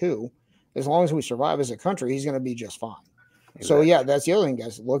year or two? As long as we survive as a country, he's going to be just fine. Exactly. So yeah, that's the other thing,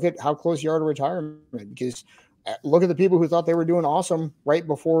 guys. Look at how close you are to retirement, because look at the people who thought they were doing awesome right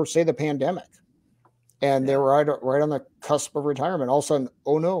before, say, the pandemic, and they were right on the cusp of retirement. All of a sudden,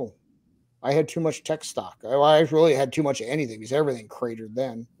 oh no, I had too much tech stock. I really had too much of anything, because everything cratered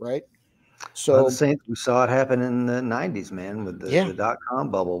then, right? So the same, we saw it happen in the 90s, man, with the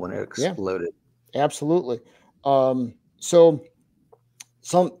dot-com bubble when it exploded. Yeah, absolutely. So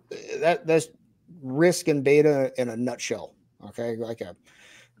that's risk and beta in a nutshell. Okay, like a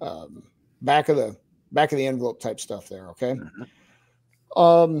back of the envelope type stuff there. Okay.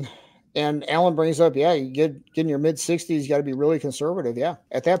 And Alan brings up, you get in your mid 60s, you got to be really conservative. Yeah,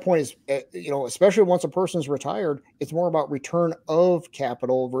 at that point, especially once a person's retired, it's more about return of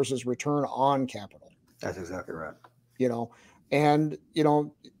capital versus return on capital. That's exactly right. And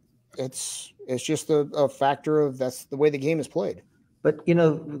it's just a factor of that's the way the game is played. But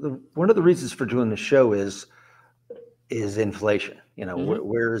one of the reasons for doing the show is inflation.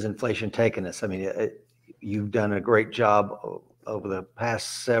 Where is inflation taking us? I mean, you've done a great job over the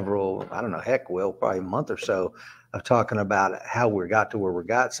past several, I don't know, probably a month or so, of talking about how we got to where we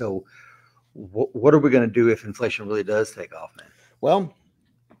got. So what are we going to do if inflation really does take off, man? Well,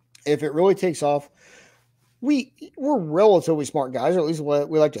 if it really takes off, we're relatively smart guys, or at least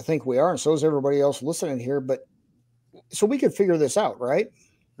we like to think we are, and so is everybody else listening here. But so we could figure this out, right?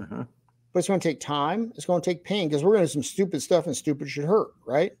 But it's going to take time. It's going to take pain, because we're going to do some stupid stuff, and stupid should hurt,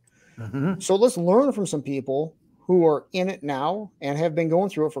 right? So let's learn from some people who are in it now and have been going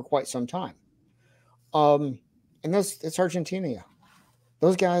through it for quite some time. And it's Argentina.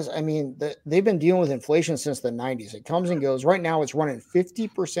 Those guys, I mean, they've been dealing with inflation since the 90s. It comes and goes. Right now, it's running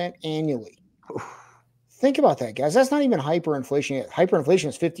 50% annually. Think about that, guys. That's not even hyperinflation yet. Hyperinflation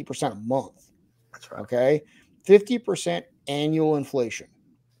is 50% a month. That's right. Okay, 50% annual inflation.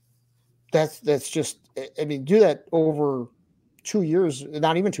 That's just, I mean, do that over 2 years,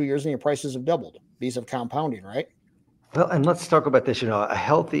 not even 2 years, and your prices have doubled. These of compounding, right? Well, and let's talk about this. A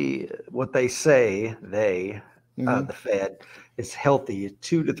healthy, what they say, the Fed, is healthy,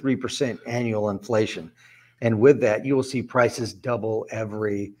 2 to 3% annual inflation. And with that, you will see prices double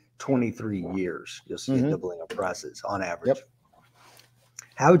every 23 years. You'll see a doubling of prices on average. Yep.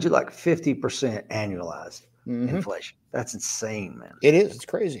 How would you like 50% annualized inflation? That's insane, man. It is. It's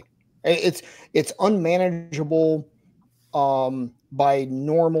crazy. It's unmanageable by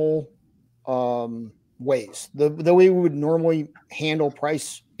normal ways. The way we would normally handle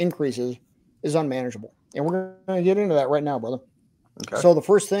price increases is unmanageable. And we're going to get into that right now, brother. Okay. So the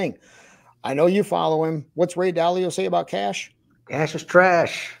first thing, I know you follow him. What's Ray Dalio say about cash? Cash is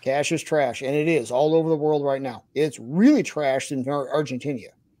trash. Cash is trash. And it is all over the world right now. It's really trashed in Argentina,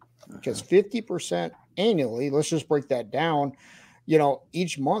 because 50% annually, let's just break that down.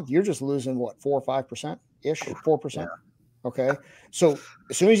 Each month you're just losing 4 or 5% ish, 4%. Yeah. Okay. So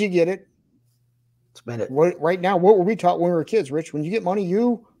as soon as you get it, spend it. Right now, what were we taught when we were kids, Rich? When you get money,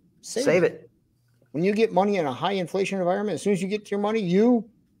 you save it. When you get money in a high inflation environment, as soon as you get your money, you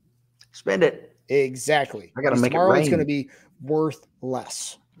spend it. Exactly. I got to make tomorrow it rain. It's going to be worth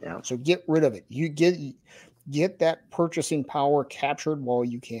less. Yeah. So get rid of it. You get that purchasing power captured while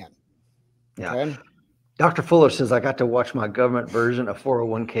you can. Yeah. Okay? Dr. Fuller says, I got to watch my government version of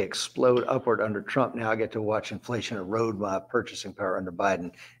 401k explode upward under Trump. Now I get to watch inflation erode my purchasing power under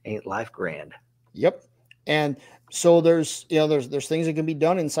Biden. Ain't life grand? Yep. And so there's things that can be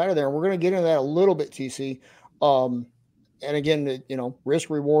done inside of there. And we're going to get into that a little bit, TC. And again, risk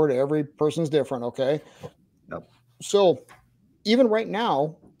reward, every person's different. Okay. Yep. So even right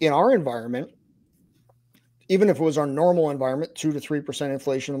now in our environment, even if it was our normal environment, 2 to 3%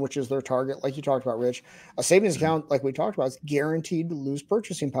 inflation, which is their target, like you talked about, Rich, a savings account, like we talked about, is guaranteed to lose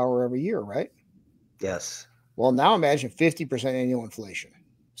purchasing power every year, right? Yes. Well, now imagine 50% annual inflation.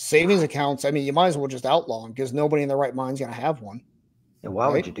 Savings accounts, I mean, you might as well just outlaw them because nobody in their right mind is going to have one. And why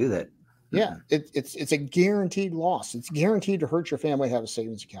would you do that? Yeah, it's a guaranteed loss. It's guaranteed to hurt your family to have a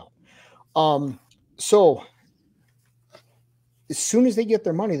savings account. So as soon as they get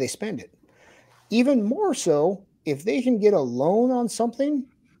their money, they spend it. Even more so, if they can get a loan on something,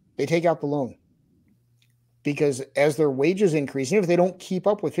 they take out the loan. Because as their wages increase, even if they don't keep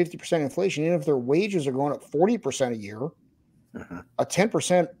up with 50% inflation, even if their wages are going up 40% a year, a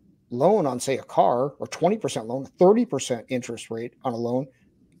 10% loan on, say, a car, or 20% loan, 30% interest rate on a loan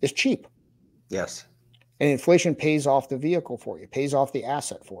is cheap. Yes. And inflation pays off the vehicle for you, pays off the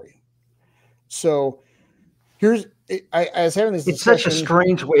asset for you. So I was having this It's discussion. such a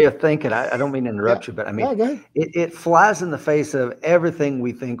strange way of thinking. I don't mean to interrupt you, but I mean, go ahead. It flies in the face of everything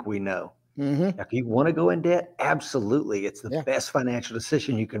we think we know. Mm-hmm. If you want to go in debt, absolutely. It's the best financial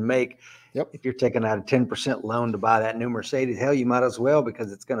decision you can make. Yep. If you're taking out a 10% loan to buy that new Mercedes, hell, you might as well,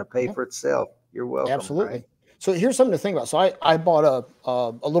 because it's going to pay for itself. You're welcome. Absolutely. Right? So here's something to think about. So I bought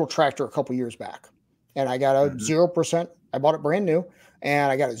a little tractor a couple years back, and I got a 0%. I bought it brand new,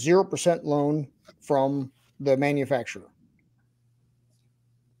 and I got a 0% loan from the manufacturer.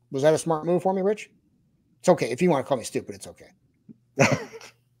 Was that a smart move for me, Rich? It's okay. If you want to call me stupid, it's okay.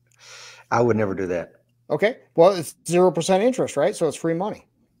 I would never do that. Okay. Well, it's 0% interest, right? So it's free money.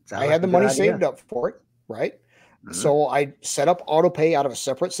 I had the money saved up for it, right? So I set up auto pay out of a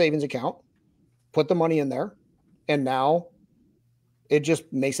separate savings account, put the money in there, and now it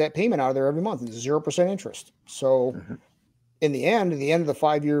just makes that payment out of there every month. It's 0% interest. So in the end of the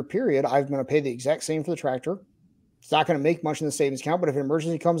 5-year period, I'm going to pay the exact same for the tractor. It's not going to make much in the savings account, but if an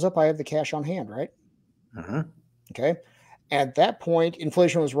emergency comes up, I have the cash on hand, right? Okay. At that point,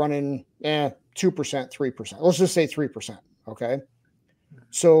 inflation was running 2%, 3%. Let's just say 3%. Okay.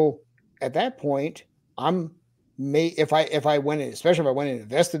 So at that point, if I went in, especially if I went and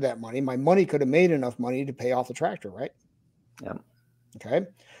invested that money, my money could have made enough money to pay off the tractor, right? Yeah. Okay.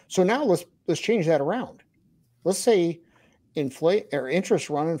 So now let's change that around. Let's say interest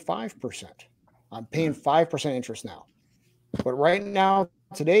running 5%. I'm paying 5% interest now. But right now,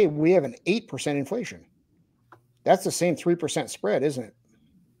 today, we have an 8% inflation. That's the same 3% spread, isn't it?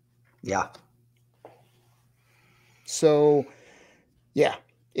 Yeah. So, yeah,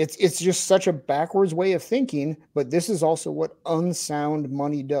 it's just such a backwards way of thinking, but this is also what unsound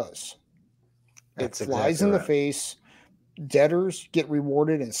money does. It flies in the face. Debtors get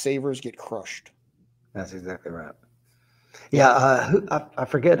rewarded and savers get crushed. That's exactly right. Yeah, I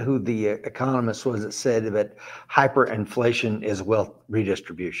forget who the economist was that said that hyperinflation is wealth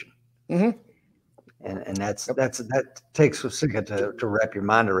redistribution. And that takes a second to wrap your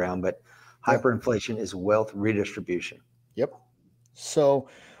mind around, but hyperinflation is wealth redistribution. Yep. So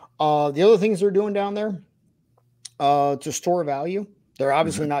the other things they're doing down there to store value, they're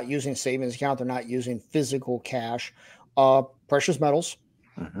obviously not using savings account. They're not using physical cash, precious metals,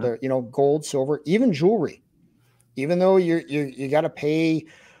 gold, silver, even jewelry. Even though you got to pay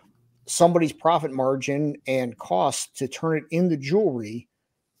somebody's profit margin and cost to turn it into jewelry,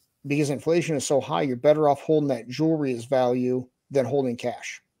 because inflation is so high, you're better off holding that jewelry as value than holding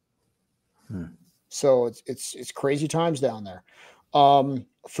cash. So it's crazy times down there.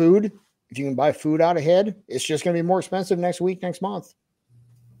 Food, if you can buy food out ahead, it's just going to be more expensive next week, next month.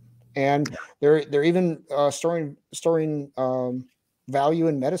 And they're even storing value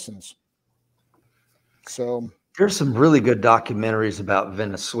in medicines. So there's some really good documentaries about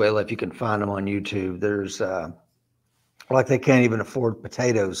Venezuela if you can find them on YouTube. There's like they can't even afford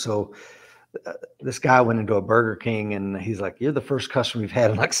potatoes. So this guy went into a Burger King and he's like, "You're the first customer we've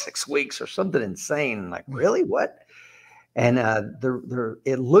had in like 6 weeks," or something insane. Like, really? What? And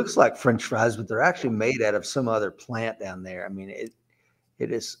it looks like French fries, but they're actually made out of some other plant down there. I mean, it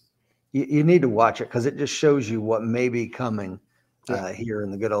is. You need to watch it because it just shows you what may be coming here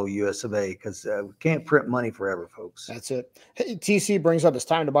in the good old US of A, because we can't print money forever, folks. That's it. Hey, TC brings up it's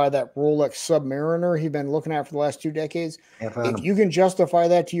time to buy that Rolex Submariner he's been looking at for the last 2 decades. If you can justify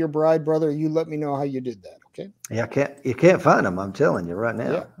that to your bride, brother, you let me know how you did that. Okay. Yeah, you can't find them. I'm telling you right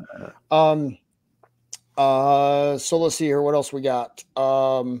now. Yeah. So let's see here. What else we got?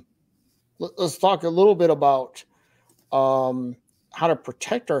 Let's talk a little bit about how to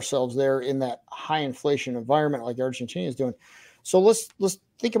protect ourselves there in that high inflation environment like Argentina is doing. So let's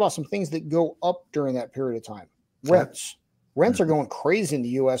think about some things that go up during that period of time. Rents are going crazy in the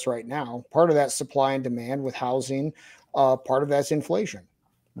U.S. right now. Part of that's supply and demand with housing. Part of that's inflation.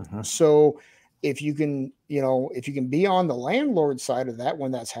 So if you can, you know, if you can be on the landlord side of that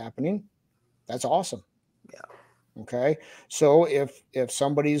when that's happening, that's awesome. Yeah. Okay. So if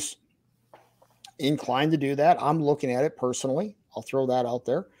somebody's inclined to do that, I'm looking at it personally. I'll throw that out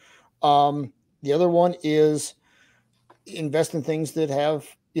there. The other one is invest in things that have,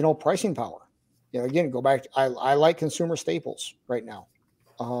 you know, pricing power. You know, again, go back. I like consumer staples right now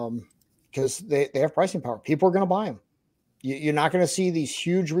because they have pricing power. People are going to buy them. You're not going to see these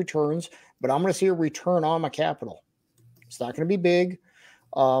huge returns, but I'm going to see a return on my capital. It's not going to be big,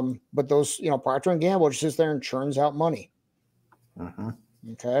 but those, you know, Procter and Gamble just sits there and churns out money. Mm-hmm.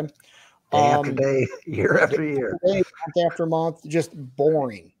 Okay, day after day, year after year, month after month, just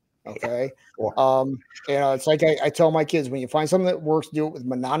boring. Okay, you know, it's like I tell my kids, when you find something that works, do it with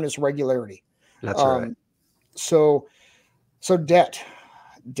monotonous regularity. That's right. So debt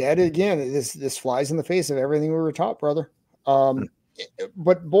again, this flies in the face of everything we were taught, brother.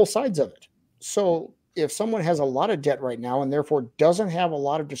 But both sides of it. So if someone has a lot of debt right now and therefore doesn't have a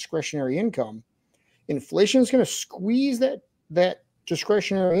lot of discretionary income, inflation is going to squeeze that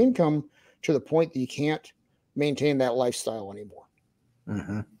discretionary income to the point that you can't maintain that lifestyle anymore.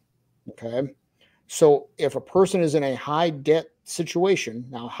 Mm-hmm. Okay. So if a person is in a high debt situation,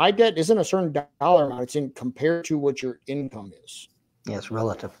 now high debt isn't a certain dollar amount, it's in compared to what your income is. Yeah, it's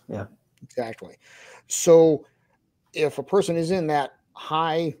relative. Yeah. Exactly. So if a person is in that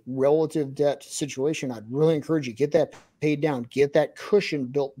high relative debt situation, I'd really encourage you, get that paid down, get that cushion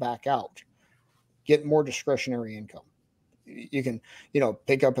built back out, get more discretionary income. You can, you know,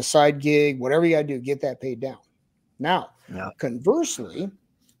 pick up a side gig, whatever you got to do, get that paid down. Now, conversely,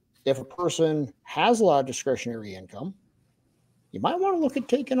 if a person has a lot of discretionary income, you might want to look at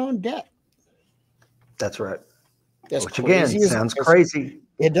taking on debt. That's right. Which again sounds crazy.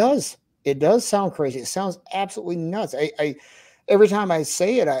 It does. It does sound crazy. It sounds absolutely nuts. I every time I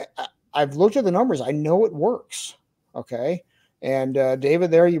say it, I've looked at the numbers. I know it works. Okay. And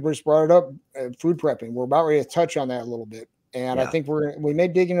David, there you just brought it up, food prepping. We're about ready to touch on that a little bit, and I think we may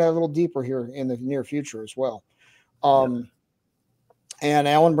dig into that a little deeper here in the near future as well. And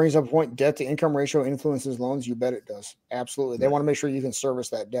Alan brings up a point: debt to income ratio influences loans. You bet it does. Absolutely. They want to make sure you can service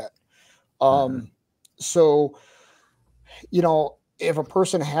that debt. So, you know, if a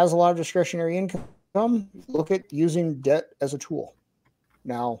person has a lot of discretionary income, look at using debt as a tool.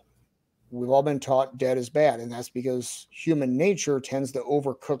 Now, we've all been taught debt is bad, and that's because human nature tends to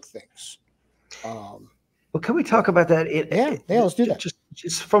overcook things. Well, can we talk about that? Let's do that.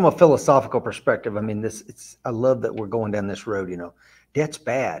 Just from a philosophical perspective, I mean, I love that we're going down this road. You know, debt's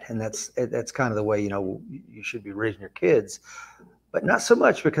bad, and that's kind of the way, you know, you should be raising your kids, but not so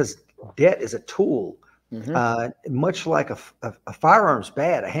much, because debt is a tool. Much like a firearm's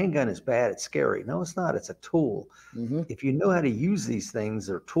bad, a handgun is bad, it's scary. No, it's not. It's a tool. If you know how to use these things,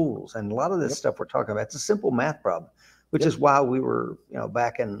 they're tools. And a lot of this stuff we're talking about, it's a simple math problem, which is why we were, you know,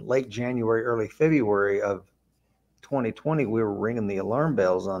 back in late January, early February of 2020, we were ringing the alarm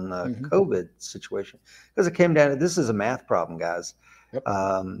bells on the COVID situation, because it came down to, this is a math problem, guys.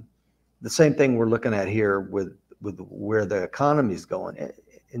 The same thing we're looking at here with where the economy is going.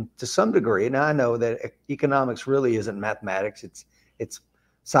 And to some degree, and I know that economics really isn't mathematics, it's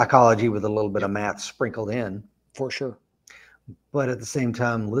psychology with a little bit of math sprinkled in. For sure. But at the same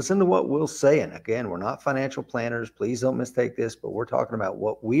time, listen to what Will's saying. Again, we're not financial planners. Please don't mistake this, but we're talking about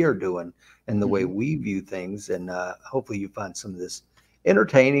what we are doing and the way we view things. And hopefully you find some of this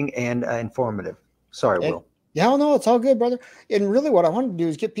entertaining and informative. Sorry, Will. Yeah, no, it's all good, brother. And really what I want to do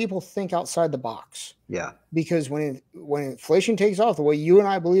is get people to think outside the box. Yeah. Because when inflation takes off the way you and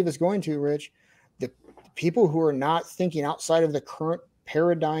I believe it's going to, Rich, the people who are not thinking outside of the current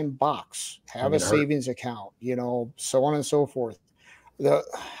paradigm box, have a savings account, you know, so on and so forth. I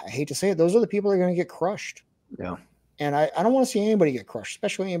hate to say it, those are the people that are going to get crushed. Yeah. And I don't want to see anybody get crushed,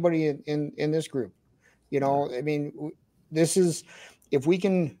 especially anybody in this group. You know, I mean, this is, if we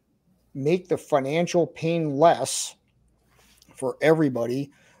can make the financial pain less for everybody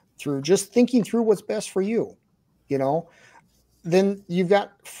through just thinking through what's best for you, you know, then you've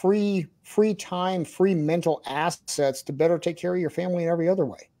got free time, free mental assets to better take care of your family in every other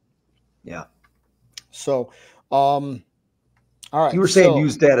way. Yeah. So, all right. You were saying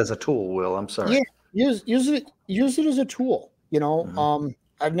use that as a tool, Will. I'm sorry. Yeah. Use it as a tool. You know,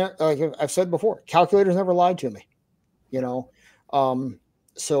 I've said before, calculators never lied to me, you know.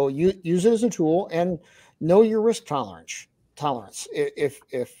 So you use it as a tool and know your risk tolerance. If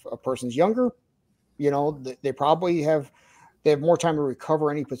a person's younger, you know, they probably have more time to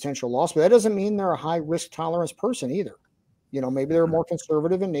recover any potential loss, but that doesn't mean they're a high risk tolerance person either. You know, maybe they're more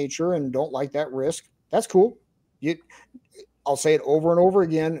conservative in nature and don't like that risk. That's cool. I'll say it over and over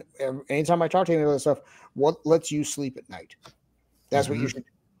again. Anytime I talk to you about this stuff, what lets you sleep at night? That's what you should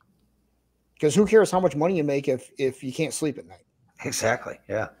do. Because who cares how much money you make if you can't sleep at night? Exactly.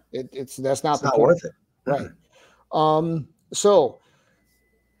 Yeah. That's not the point. Worth it. Right. So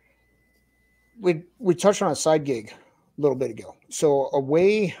we touched on a side gig a little bit ago. So a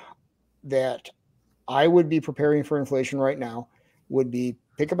way that I would be preparing for inflation right now would be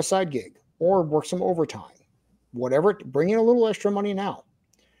pick up a side gig or work some overtime, whatever, bring in a little extra money now.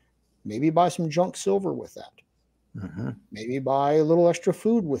 Maybe buy some junk silver with that. Maybe buy a little extra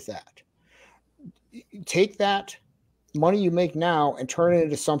food with that. Take that money you make now and turn it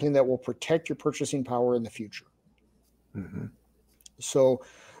into something that will protect your purchasing power in the future. So,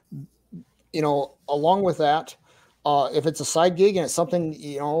 along with that, if it's a side gig and it's something,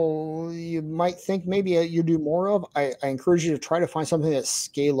 you might think maybe you do more of, I encourage you to try to find something that's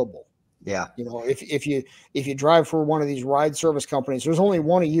scalable. Yeah. If you drive for one of these ride service companies, there's only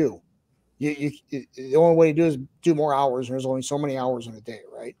one of you. The only way to do is do more hours, and there's only so many hours in a day,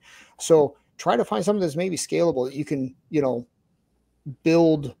 right? So try to find something that's maybe scalable that you can,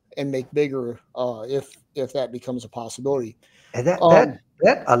 build and make bigger if that becomes a possibility. And that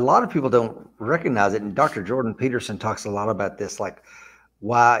a lot of people don't recognize it. And Dr. Jordan Peterson talks a lot about this, like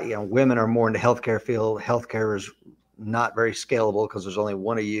why women are more in the healthcare field. Healthcare is not very scalable because there's only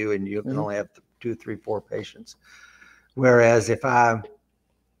one of you, and you can only have 2, 3, 4 patients. Whereas if I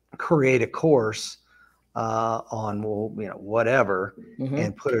create a course on whatever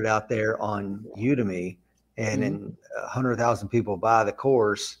and put it out there on Udemy, and then 100,000 people buy the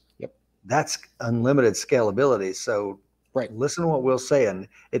course, that's unlimited scalability. So listen to what Will's saying.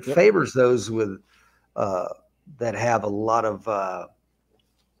 It favors those with that have a lot of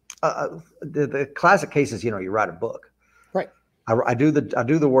the classic cases. You write a book, right? I do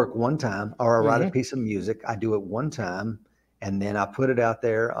the work one time, or I write a piece of music. I do it one time, and then I put it out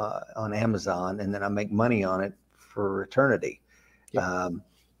there on Amazon, and then I make money on it for eternity. Dr.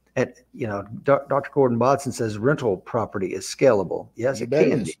 Gordon Bodson says rental property is scalable. Yes, it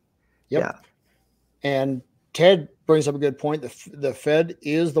can be. Yeah. And Ted brings up a good point. The Fed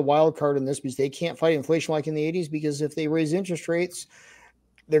is the wild card in this because they can't fight inflation like in the 80s, because if they raise interest rates,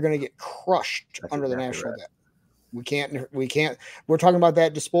 they're going to get crushed under the national debt. We can't, we're talking about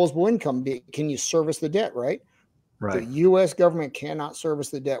that disposable income. Can you service the debt, right? Right. The U.S. government cannot service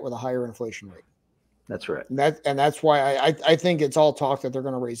the debt with a higher inflation rate. That's right. And that's why I think it's all talk that they're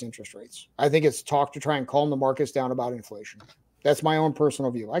going to raise interest rates. I think it's talk to try and calm the markets down about inflation. That's my own personal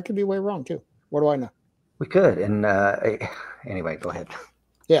view. I could be way wrong too. What do I know? We could. And anyway, go ahead.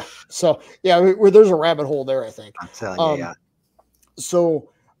 Yeah. So there's a rabbit hole there, I think. I'm telling you. So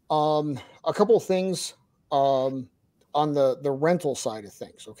a couple of things on the rental side of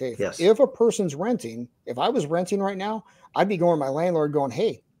things. Okay. If a person's renting, if I was renting right now, I'd be going to my landlord going,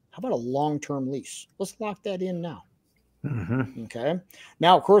 hey, how about a long-term lease? Let's lock that in now. Okay.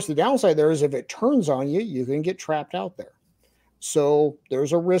 Now, of course, the downside there is if it turns on you, you can get trapped out there. So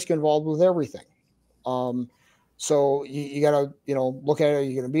there's a risk involved with everything. So you got to, look at it. Are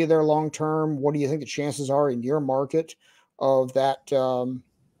you going to be there long-term? What do you think the chances are in your market of that,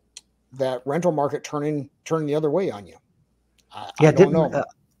 that rental market turning the other way on you? I don't know.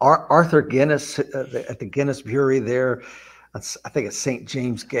 Arthur Guinness at the Guinness Brewery there, I think it's St.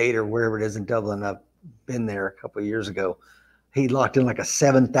 James Gate or wherever it is in Dublin. I've been there a couple of years ago. He locked in like a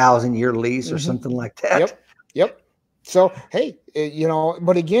 7,000-year lease or something like that. Yep. So, hey,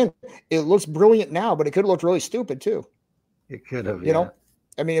 but again, it looks brilliant now, but it could have looked really stupid too. It could have,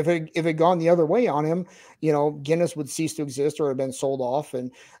 I mean, if it gone the other way on him, Guinness would cease to exist or have been sold off.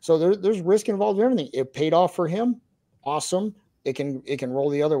 And so there's risk involved in everything. It paid off for him. Awesome. It can roll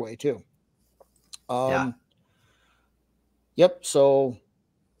the other way too. Yep. So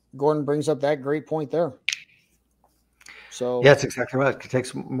Gordon brings up that great point there. So that's exactly right. It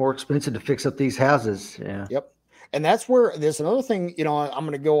takes more expensive to fix up these houses. Yeah. Yep. And that's where there's another thing, I'm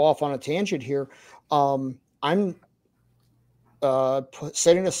going to go off on a tangent here. I'm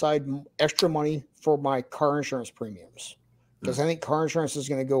setting aside extra money for my car insurance premiums because I think car insurance is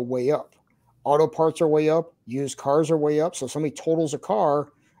going to go way up. Auto parts are way up. Used cars are way up. So if somebody totals a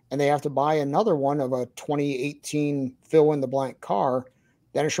car and they have to buy another one of a 2018 fill in the blank car,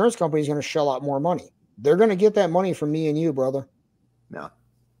 that insurance company is going to shell out more money. They're going to get that money from me and you, brother. Yeah.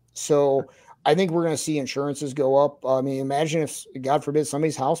 So I think we're going to see insurances go up. I mean, imagine if, God forbid,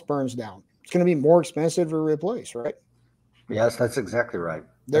 somebody's house burns down. It's going to be more expensive to replace, right? Yes, that's exactly right.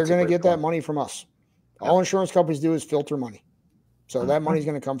 They're going to get that money from us. All insurance companies do is filter money. So that money's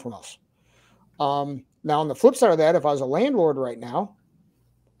going to come from us. Now, on the flip side of that, if I was a landlord right now,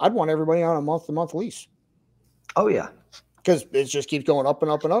 I'd want everybody on a month-to-month lease. Oh, yeah. because it just keeps going up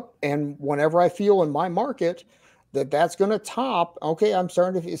and up and up. And whenever I feel in my market that's going to top, okay, it's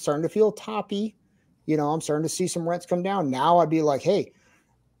starting to feel toppy. I'm starting to see some rents come down. Now I'd be like, hey,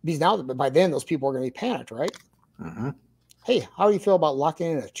 because now by then those people are going to be panicked, right? Mm-hmm. Hey, how do you feel about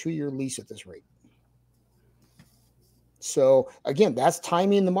locking in a 2-year lease at this rate? So again, that's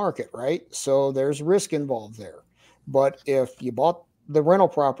timing the market, right? So there's risk involved there. But if you bought the rental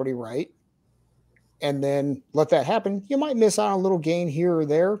property right, and then let that happen, you might miss out on a little gain here or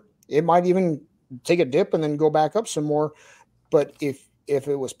there. It might even take a dip and then go back up some more. But if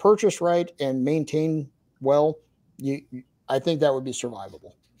it was purchased right and maintained well, I think that would be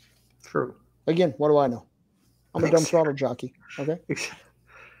survivable. True. Again, what do I know? I'm a dumb throttle jockey. Okay.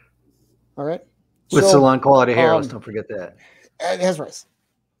 All right. With salon quality hair, let's don't forget that. That's right.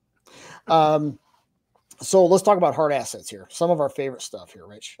 So let's talk about hard assets here. Some of our favorite stuff here,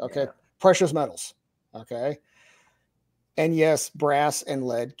 Rich. Okay. Yeah. Precious metals. Okay. And yes, brass and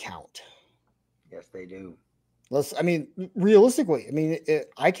lead count. Yes, they do. Realistically,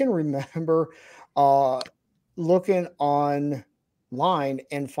 I can remember looking online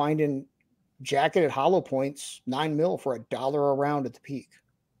and finding jacketed hollow points 9 mil for $1 a round at the peak.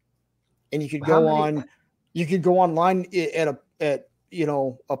 And you could go online at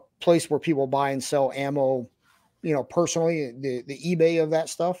a place where people buy and sell ammo, personally, the eBay of that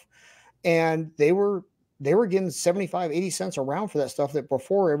stuff. And they were getting 75, 80 cents a round for that stuff that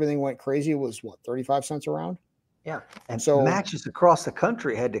before everything went crazy was 35 cents a round. Yeah. And so matches across the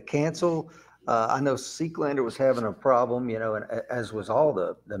country had to cancel. I know Seeklander was having a problem, and as was all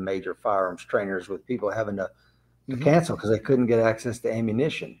the major firearms trainers, with people having to cancel because they couldn't get access to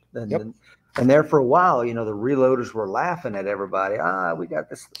ammunition. And there for a while, the reloaders were laughing at everybody. We got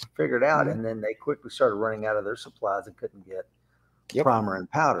this figured out. And then they quickly started running out of their supplies and couldn't get primer and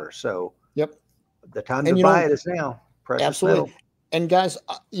powder. So the time to buy it is now. Precious absolutely. metal. And guys,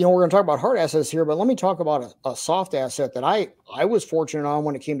 we're going to talk about hard assets here, but let me talk about a soft asset that I was fortunate on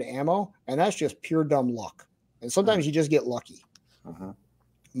when it came to ammo, and that's just pure dumb luck. And sometimes you just get lucky.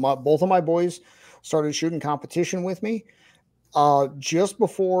 Both of my boys started shooting competition with me just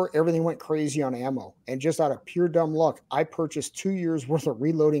before everything went crazy on ammo. And just out of pure dumb luck, I purchased 2 years worth of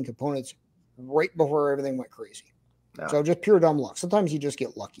reloading components right before everything went crazy. So just pure dumb luck. Sometimes you just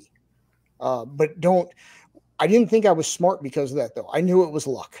get lucky. But I didn't think I was smart because of that, though. I knew it was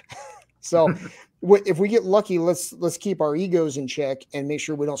luck. So if we get lucky, let's keep our egos in check and make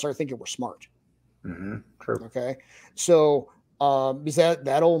sure we don't start thinking we're smart. True. Okay. So because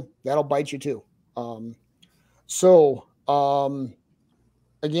that'll bite you too.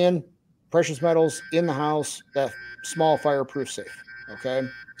 Again, precious metals in the house, that small fireproof safe. Okay.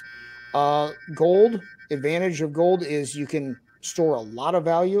 Gold, advantage of gold is you can store a lot of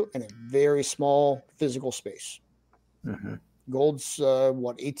value in a very small physical space. Gold's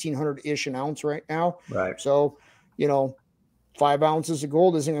 1,800-ish an ounce right now. Right. So, 5 ounces of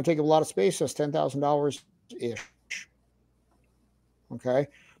gold isn't going to take up a lot of space. That's $10,000-ish. Okay.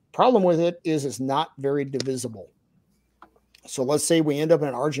 Problem with it is it's not very divisible. So let's say we end up in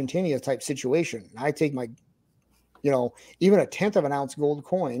an Argentina type situation. I take my, even a 1/10 of an ounce gold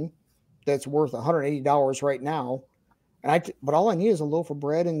coin that's worth $180 right now. But all I need is a loaf of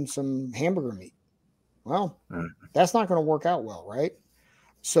bread and some hamburger meat. Well, that's not going to work out well, right?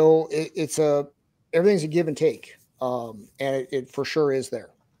 So everything's a give and take, and it for sure is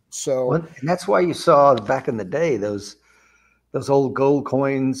there. So and that's why you saw back in the day those old gold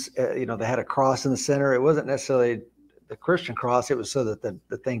coins. They had a cross in the center. It wasn't necessarily the Christian cross. It was so that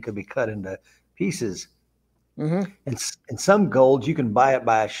the thing could be cut into pieces. And some gold you can buy it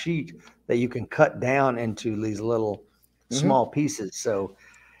by a sheet that you can cut down into these little small pieces. So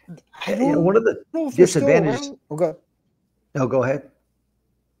one of the disadvantages. Okay. No, go ahead.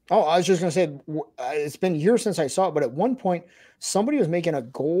 Oh, I was just going to say, it's been years since I saw it, but at one point somebody was making a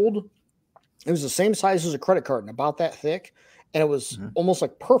gold. It was the same size as a credit card and about that thick. And it was almost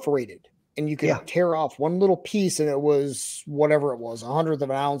like perforated, and you could tear off one little piece, and it was whatever it was, 1/100 of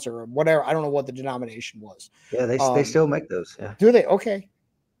an ounce or whatever. I don't know what the denomination was. Yeah. They still make those. Yeah. Do they? Okay.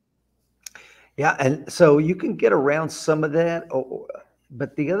 Yeah. And so you can get around some of that.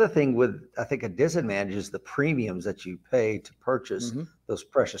 But the other thing I think a disadvantage is the premiums that you pay to purchase those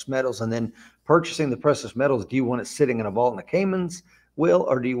precious metals. And then purchasing the precious metals, do you want it sitting in a vault in the Caymans, Will,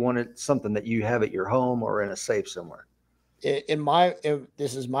 or do you want it something that you have at your home or in a safe somewhere?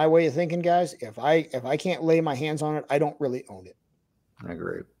 This is my way of thinking, guys. If I can't lay my hands on it, I don't really own it. I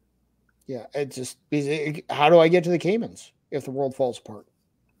agree. Yeah. How do I get to the Caymans if the world falls apart?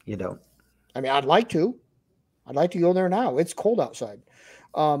 You don't. I'd like to go there now. It's cold outside.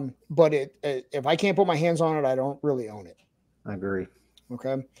 But if I can't put my hands on it, I don't really own it. I agree.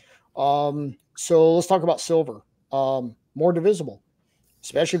 Okay. So let's talk about silver. More divisible,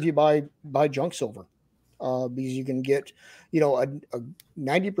 especially if you buy junk silver, because you can get, a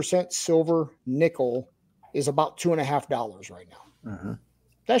 90% silver nickel is about $2.50 right now. Mm-hmm.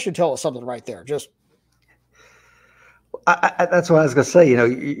 That should tell us something right there. Just that's what I was going to say.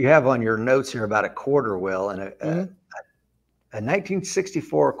 You have on your notes here about a quarter, Will, and a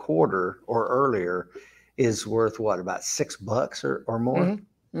 1964 quarter or earlier is worth what, about $6 or more?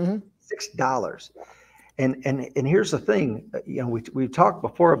 $6. And here's the thing, we've talked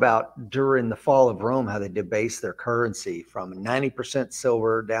before about during the fall of Rome how they debased their currency from 90%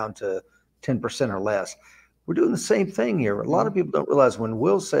 silver down to 10% or less. We're doing the same thing here. A lot of people don't realize when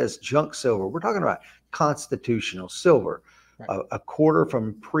Will says junk silver, we're talking about constitutional silver. Right. A quarter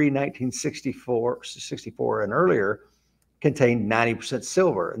from pre-1964 and earlier contained 90%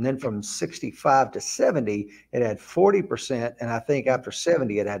 silver. And then from 65 to 70, it had 40%. And I think after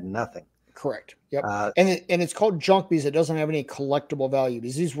 70, it had nothing. Correct. Yep. And it's called junk because it doesn't have any collectible value,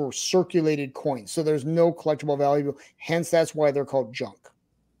 because these were circulated coins. So there's no collectible value. Hence, that's why they're called junk.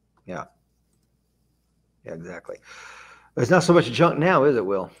 Yeah. Yeah, exactly. There's not so much junk now, is it,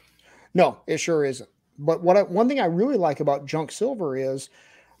 Will? No, it sure isn't. But one thing I really like about junk silver is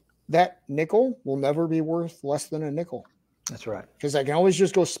that nickel will never be worth less than a nickel. That's right. Because I can always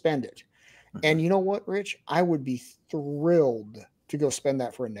just go spend it. Mm-hmm. And you know what, Rich? I would be thrilled to go spend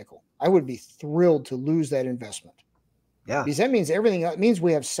that for a nickel. I would be thrilled to lose that investment. Yeah. Because that means everything. It means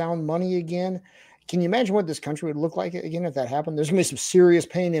we have sound money again. Can you imagine what this country would look like again if that happened? There's going to be some serious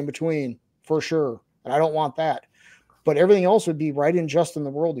pain in between, for sure. And I don't want that. But everything else would be right and just in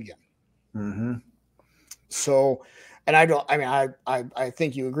the world again. Mm-hmm. So, and I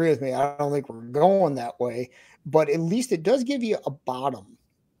think you agree with me. I don't think we're going that way. But at least it does give you a bottom.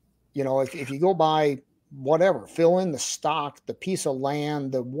 If you go buy whatever, fill in the stock, the piece of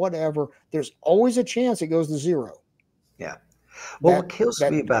land, the whatever, there's always a chance it goes to zero. Yeah. Well, what kills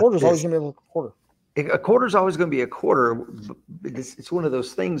me about quarter's always going to be a quarter. A quarter's always going to be a quarter. It's one of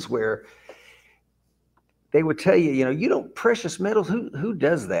those things where they would tell you, you don't precious metals. Who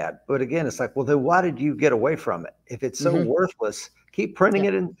does that? But again, it's like, well, then why did you get away from it? If it's so worthless, keep printing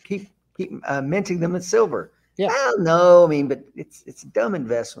it and keep minting them in silver. Yeah. Well, no, but it's a dumb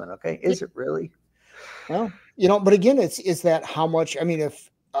investment. Okay. Is it really? Well, but again, it's that how much, if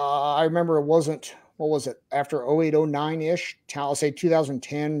I remember it wasn't, what was it? After 08, 09 ish, I'll say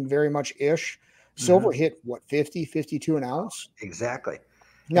 2010, very much ish. Silver hit what, 50, 52 an ounce? Exactly.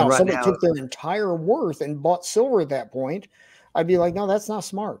 Now, if somebody took their entire worth and bought silver at that point, I'd be like, no, that's not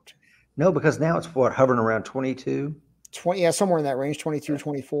smart. No, because now it's hovering around 22. 20, yeah, somewhere in that range, 22,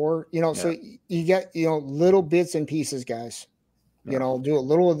 24. So you get, little bits and pieces, guys. Do a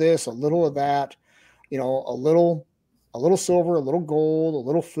little of this, a little of that, a little silver, a little gold, a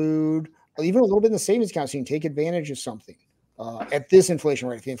little food, even a little bit in the savings account so you can take advantage of something. At this inflation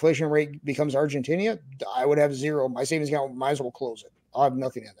rate, if the inflation rate becomes Argentina, I would have zero. My savings account might as well close it. I'll have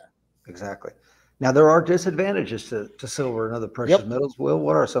nothing in there. Exactly. Now, there are disadvantages to silver and other precious metals. Will,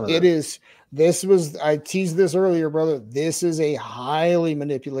 what are some of those? I teased this earlier, brother. This is a highly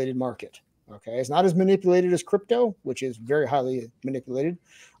manipulated market. Okay. It's not as manipulated as crypto, which is very highly manipulated.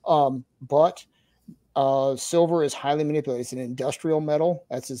 But silver is highly manipulated. It's an industrial metal.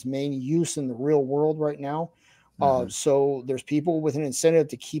 That's its main use in the real world right now. So there's people with an incentive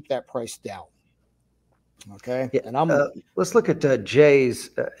to keep that price down. Okay. Yeah. And let's look at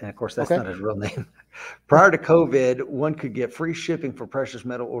Jay's, and of course, that's not his real name. Prior to COVID, one could get free shipping for precious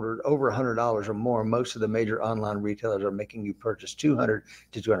metal ordered over $100 or more. Most of the major online retailers are making you purchase $200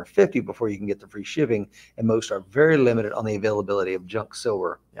 to $250 before you can get the free shipping. And most are very limited on the availability of junk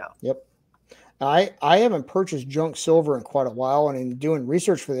silver. Yeah. Yep. I haven't purchased junk silver in quite a while. And in doing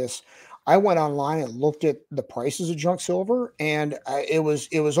research for this, I went online and looked at the prices of junk silver, and it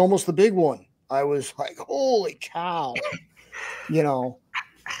was almost the big one. I was like, holy cow, Yeah.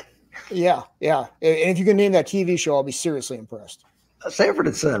 And if you can name that TV show, I'll be seriously impressed. Sanford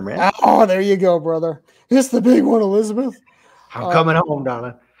and Son, man. Oh, there you go, brother. It's the big one, Elizabeth. I'm coming home,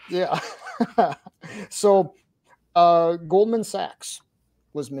 darling. Yeah. So Goldman Sachs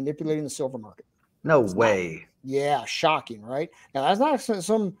was manipulating the silver market. No way. Yeah. Shocking, right? Now, that's not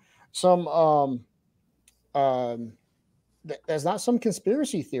that's not some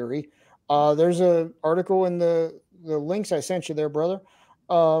conspiracy theory. There's an article in the links I sent you there, brother.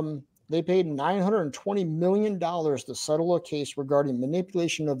 They paid $920 million to settle a case regarding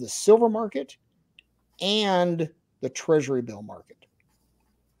manipulation of the silver market and the treasury bill market.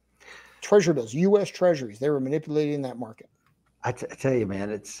 Treasury bills, U.S. treasuries, they were manipulating that market. I tell you,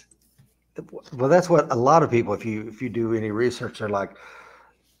 man, Well, that's what a lot of people, if you do any research, are like,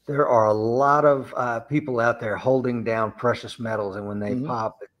 there are a lot of people out there holding down precious metals, and when they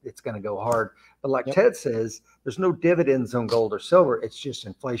pop, it's going to go hard. But like Ted says, there's no dividends on gold or silver. It's just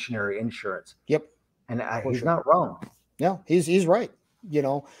inflationary insurance. Yep. And he's not wrong. Yeah, he's right. You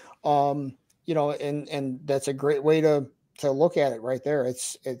know, and that's a great way to look at it right there.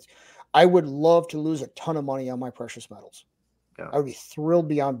 It's I would love to lose a ton of money on my precious metals. Yeah. I would be thrilled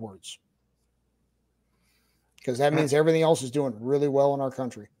beyond words. Because that means everything else is doing really well in our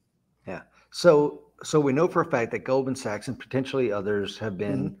country. Yeah. So we know for a fact that Goldman Sachs and potentially others have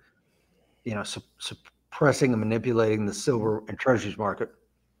been, suppressing and manipulating the silver and treasuries market.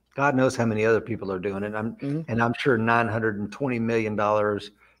 God knows how many other people are doing it. I'm sure $920 million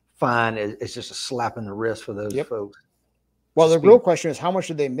fine is just a slap in the wrist for those folks. Well, the real question is, how much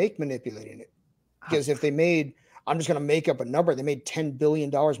did they make manipulating it? Because if they made, I'm just going to make up a number, they made $10 billion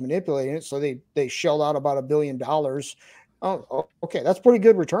manipulating it, so they shelled out about $1 billion. Oh, okay, that's pretty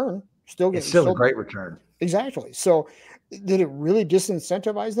good return. It's still a great return. Exactly. So, did it really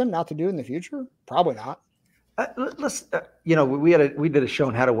disincentivize them not to do it in the future? Probably not. Let's, we did a show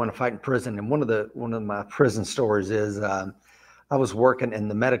on how to win a fight in prison, and one of my prison stories is I was working in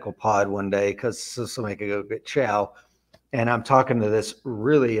the medical pod one day because somebody could go get chow, and I'm talking to this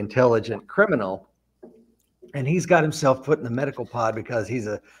really intelligent criminal, and he's got himself put in the medical pod because he's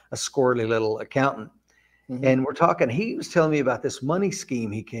a squirrely little accountant. And we're talking, he was telling me about this money scheme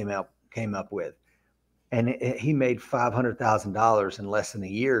he came up with. And he made $500,000 in less than a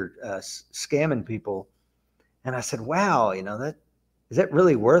year scamming people. And I said, wow, is that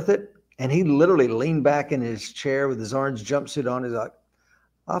really worth it? And he literally leaned back in his chair with his orange jumpsuit on. He's like,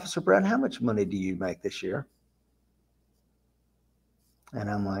 Officer Brown, how much money do you make this year? And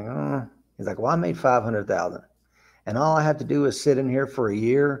I'm like, oh. He's like, well, I made $500,000. And all I have to do is sit in here for a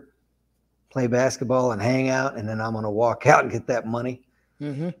year, play basketball and hang out, and then I'm going to walk out and get that money.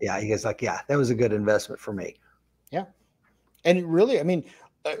 Yeah, he goes like, yeah, that was a good investment for me. Yeah. And really, I mean,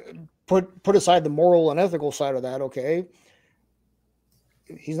 put aside the moral and ethical side of that, okay,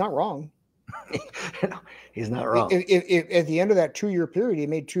 he's not wrong. He's not wrong. If at the end of that 2-year period, he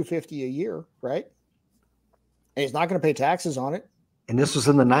made $250 a year, right? And he's not going to pay taxes on it. And this was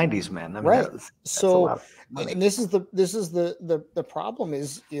in the 90s, man. I mean, right. So, and this is the problem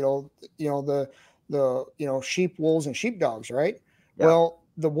is, the sheep, wolves, and sheepdogs, right? Yeah. Well,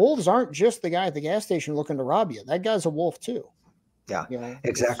 the wolves aren't just the guy at the gas station looking to rob you. That guy's a wolf too. Yeah,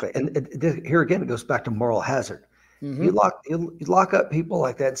 exactly. And here again, it goes back to moral hazard. You lock up people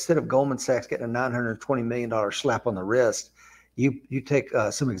like that, instead of Goldman Sachs getting a $920 million slap on the wrist, you take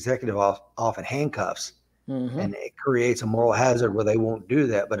some executive off in handcuffs. And it creates a moral hazard where they won't do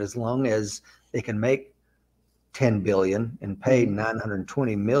that. But as long as they can make $10 billion and pay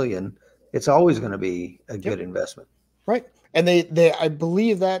 $920 million, it's always going to be a good investment. Right. And they I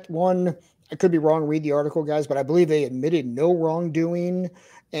believe that one, I could be wrong, read the article, guys, but I believe they admitted no wrongdoing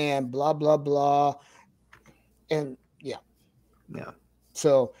and blah, blah, blah. And yeah.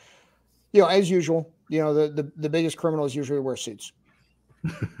 So, as usual, the biggest criminals usually wear suits.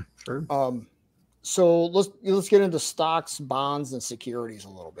 True. So let's get into stocks, bonds, and securities a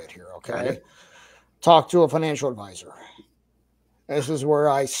little bit here, okay? Talk to a financial advisor. This is where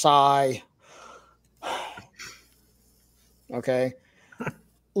I sigh. Okay?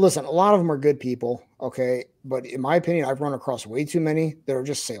 Listen, a lot of them are good people, okay? But in my opinion, I've run across way too many that are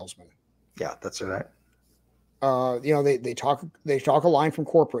just salesmen. Yeah, that's right. They talk a line from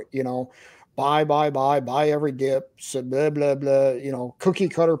corporate, buy every dip, so blah, blah, blah, cookie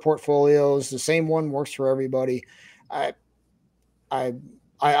cutter portfolios. The same one works for everybody. I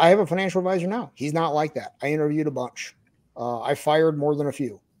have a financial advisor now. He's not like that. I interviewed a bunch. I fired more than a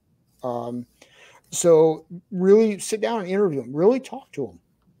few. So really sit down and interview him, really talk to him,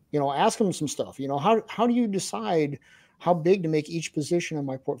 ask him some stuff, how do you decide how big to make each position in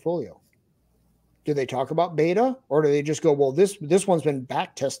my portfolio? Do they talk about beta, or do they just go, well, this one's been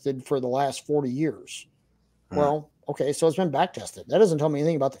back tested for the last 40 years? Well, okay, so it's been back tested. That doesn't tell me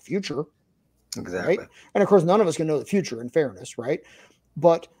anything about the future. Exactly. Right? And of course, none of us can know the future, in fairness, right?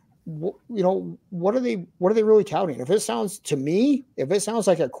 But what are they really touting? If it sounds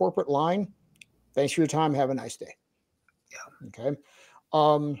like a corporate line, thanks for your time. Have a nice day. Yeah. Okay.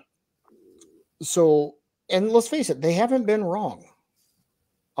 So, and let's face it, they haven't been wrong.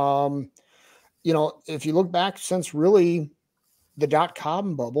 If you look back since really the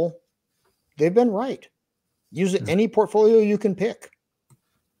 .com bubble, they've been right. Use any portfolio you can pick,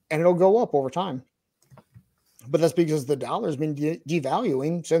 and it'll go up over time. But that's because the dollar's been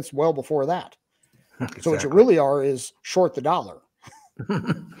devaluing since well before that. Exactly. So what you really are is short the dollar.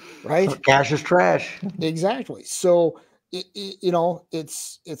 right? So cash is trash. Exactly. So, you know,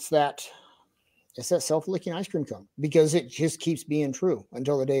 it's that self-licking ice cream cone, because it just keeps being true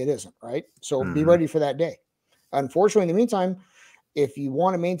until the day it isn't, right? So be ready for that day. Unfortunately, in the meantime, if you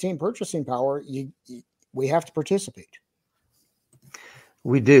want to maintain purchasing power, we have to participate.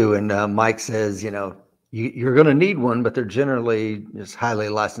 We do. And Mike says, you know, you're going to need one, but they're generally just highly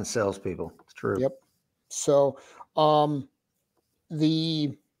licensed salespeople. It's true. Yep. So,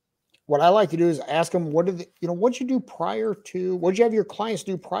 what I like to do is ask them, what'd you do prior to, what'd you have your clients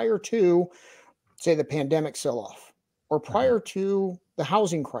do prior to, say, the pandemic sell-off, or prior to the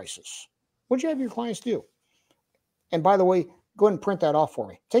housing crisis? What'd you have your clients do? And by the way, go ahead and print that off for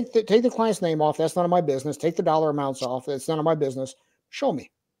me. Take the client's name off. That's none of my business. Take the dollar amounts off. That's none of my business. Show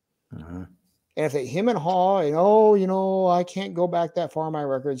me. And if they hem and haw and, oh, you know, I can't go back that far in my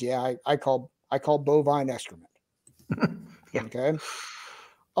records. Yeah, I call bovine excrement. Yeah. Okay.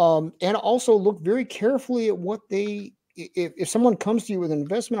 And also look very carefully at what if someone comes to you with an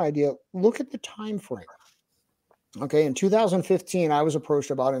investment idea, look at the time frame. Okay. In 2015, I was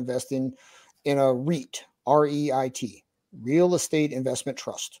approached about investing in a REIT, REIT, real estate investment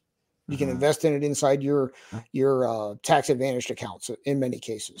trust. You can invest in it inside your tax advantaged accounts in many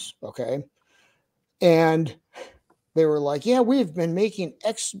cases. Okay. And they were like, yeah, we've been making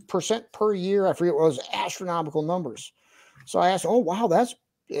X percent per year. I forget what it was, astronomical numbers. So I asked, oh, wow,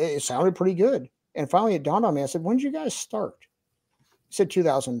 it sounded pretty good. And finally it dawned on me. I said, when did you guys start? He said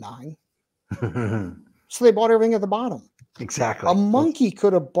 2009. So they bought everything at the bottom. Exactly. A monkey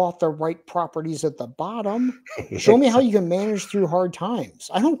could have bought the right properties at the bottom. Show me how you can manage through hard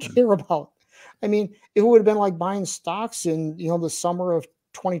times. I don't care about, I mean, if it would have been like buying stocks in, you know, the summer of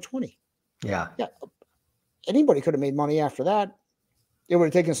 2020. Yeah. Yeah. Anybody could have made money after that. It would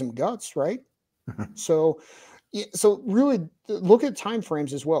have taken some guts, right? So really look at time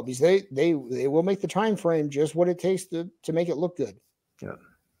frames as well, because they will make the time frame just what it takes to make it look good. Yeah.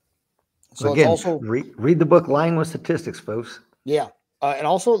 So again, it's also read the book Lying with Statistics, folks. Yeah. And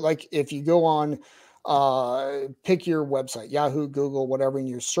also, like, if you go on, pick your website, Yahoo, Google, whatever, and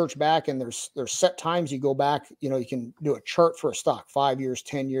you search back, and there's set times you go back, you know, you can do a chart for a stock, 5 years,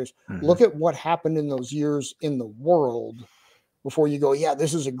 10 years. Look at what happened in those years in the world before you go, yeah,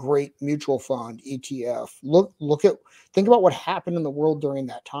 this is a great mutual fund, ETF. Think about what happened in the world during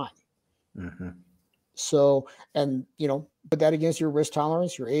that time. So, and, you know, put that against your risk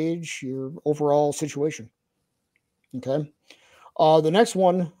tolerance, your age, your overall situation. Okay. The next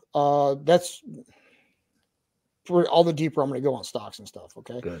one, that's for all the deeper I'm going to go on stocks and stuff.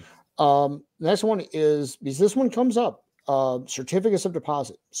 Okay. Good. The next one is, because this one comes up, certificates of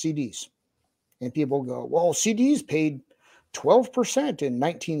deposit, CDs. And people go, well, CDs paid 12% in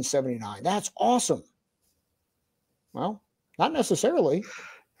 1979. That's awesome. Well, not necessarily.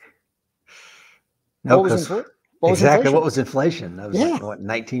 No, what was inflation? That was like, what,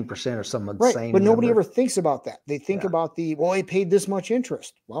 19% or some insane But nobody number? ever thinks about that. They think about it paid this much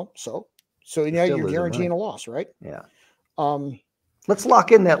interest. Well, so now you're guaranteeing a loss, right? Yeah. Let's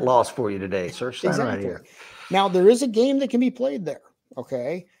lock in that loss for you today, sir. Exactly. Right here. Now, there is a game that can be played there.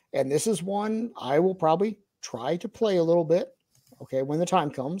 Okay. And this is one I will probably try to play a little bit. Okay. When the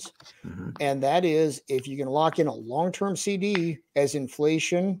time comes. And that is, if you can lock in a long-term CD as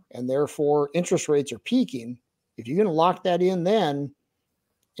inflation and therefore interest rates are peaking, if you can lock that in, then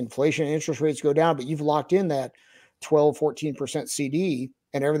inflation and interest rates go down, but you've locked in that 12, 14% CD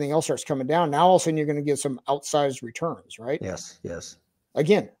and everything else starts coming down. Now, all of a sudden, you're going to get some outsized returns, right? Yes. Yes.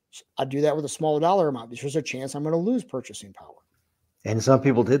 Again, I do that with a small dollar amount because there's a chance I'm going to lose purchasing power. And some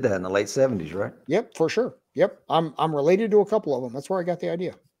people did that in the late 70s, right? Yep, for sure. Yep. I'm related to a couple of them. That's where I got the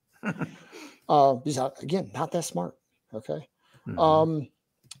idea. Because again, not that smart. Okay.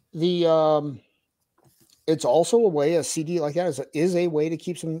 It's also a way, a CD like that is a way to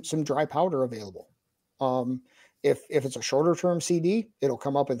keep some dry powder available. If it's a shorter term CD, it'll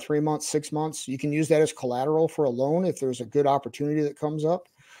come up in 3 months, 6 months. You can use that as collateral for a loan if there's a good opportunity that comes up.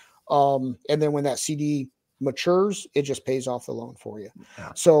 And then when that CD matures, it just pays off the loan for you.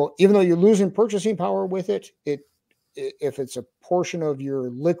 Yeah. So even though you're losing purchasing power with it, if it's a portion of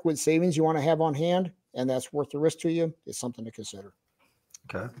your liquid savings you want to have on hand and that's worth the risk to you, it's something to consider.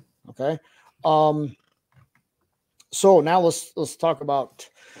 Okay. So now let's talk about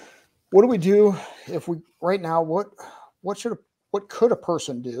what do we do if we right now, what could a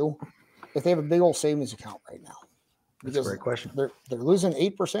person do if they have a big old savings account right now? Because that's a great question. They're losing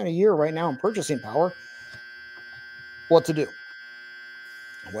 8% a year right now in purchasing power. What to do?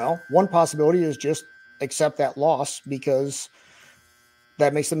 Well, one possibility is just accept that loss because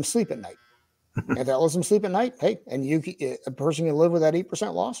that makes them sleep at night. If that lets them sleep at night, hey, and a person can live with that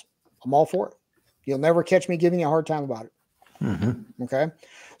 8% loss, I'm all for it. You'll never catch me giving you a hard time about it. Mm-hmm. Okay.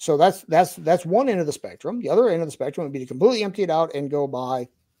 So that's one end of the spectrum. The other end of the spectrum would be to completely empty it out and go buy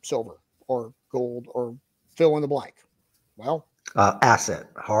silver or gold or fill in the blank. Well, hard asset,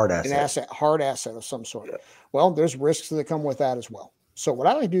 hard asset of some sort. Yeah. Well, there's risks that come with that as well. So what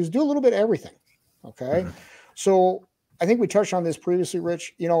I like to do is do a little bit of everything. Okay. So I think we touched on this previously,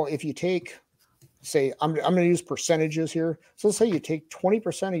 Rich. If you take, say, I'm going to use percentages here. So let's say you take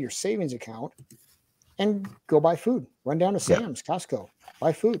 20% of your savings account and go buy food. Run down to Sam's, Costco,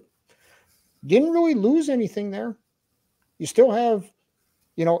 buy food. Didn't really lose anything there. You still have,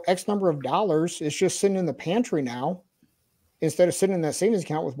 X number of dollars. It's just sitting in the pantry now instead of sitting in that savings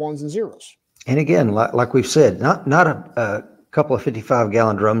account with ones and zeros. And again, like we've said, not a couple of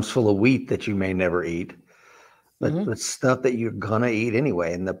 55-gallon drums full of wheat that you may never eat, but stuff that you're going to eat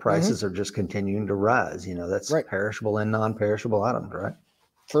anyway. And the prices are just continuing to rise. That's perishable and non-perishable items, right?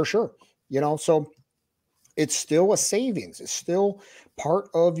 For sure. So it's still a savings. It's still part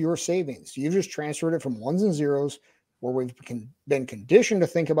of your savings. You've just transferred it from ones and zeros, where we've been conditioned to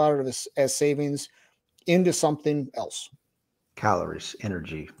think about it as savings, into something else. Calories,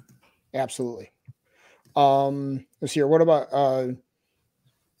 energy. Absolutely. Let's see here. What about,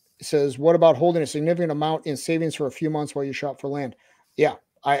 it says, what about holding a significant amount in savings for a few months while you shop for land? Yeah,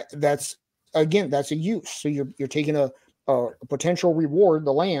 that's a use. So you're taking a potential reward,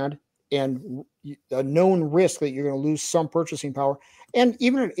 the land, and a known risk that you're going to lose some purchasing power. And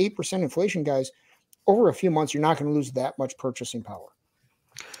even at 8% inflation, guys, over a few months, you're not going to lose that much purchasing power.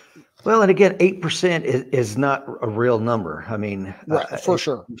 Well, and again, 8% is not a real number. I mean, for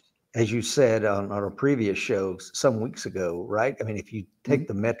sure. As you said on a previous show some weeks ago, right? I mean, if you take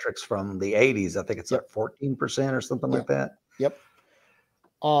the metrics from the 80s, I think it's like 14% or something like that. Yep.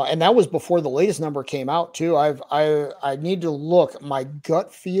 And that was before the latest number came out too. I need to look. My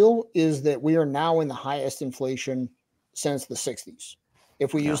gut feel is that we are now in the highest inflation since the 60s.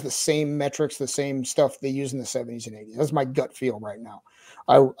 If we use the same metrics, the same stuff they use in the 70s and 80s, that's my gut feel right now.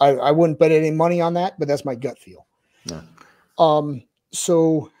 I wouldn't bet any money on that, but that's my gut feel. Yeah.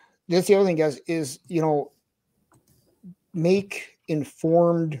 So that's the other thing, guys, is, make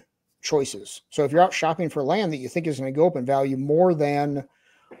informed choices. So if you're out shopping for land that you think is going to go up in value more than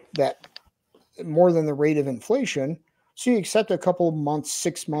the rate of inflation, so you accept a couple of months,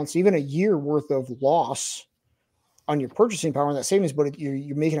 6 months, even a year worth of loss on your purchasing power in that savings, but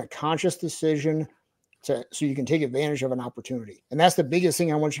you're making a conscious decision so you can take advantage of an opportunity. And that's the biggest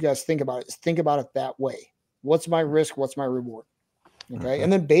thing I want you guys to think about, is think about it that way. What's my risk? What's my reward? Okay.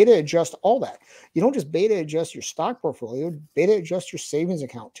 And then beta adjust all that. You don't just beta adjust your stock portfolio, beta adjust your savings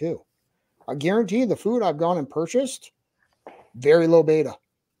account too. I guarantee the food I've gone and purchased, very low beta.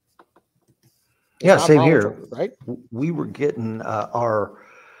 It's same here. Right. We were getting our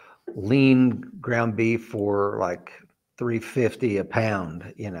lean ground beef for like $3.50 a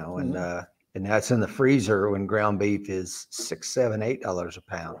pound, and that's in the freezer when ground beef is $6, $7, $8 a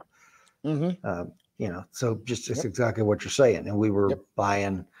pound. So just exactly what you're saying. And we were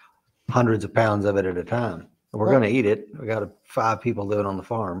buying hundreds of pounds of it at a time. And we're going to eat it. We got 5 people living on the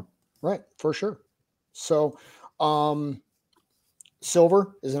farm. Right. For sure. So,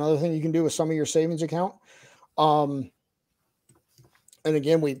 silver is another thing you can do with some of your savings account. And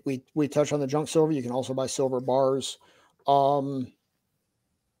again, we touched on the junk silver. You can also buy silver bars. And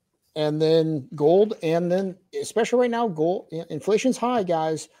then gold. And then, especially right now, gold, inflation's high,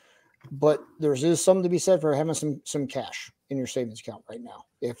 guys. But there's something to be said for having some cash in your savings account right now.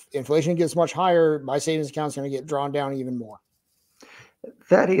 If inflation gets much higher, my savings account is going to get drawn down even more.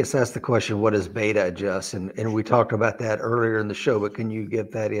 Thaddeus asked the question, what does beta adjust? And we talked about that earlier in the show, but can you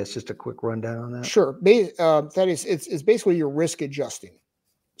give Thaddeus just a quick rundown on that? Sure. Thaddeus, it's basically your risk adjusting.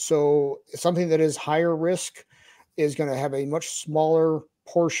 So something that is higher risk is going to have a much smaller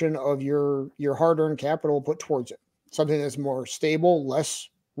portion of your hard-earned capital put towards it. Something that's more stable, less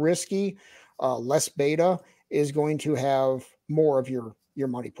risky, less beta is going to have more of your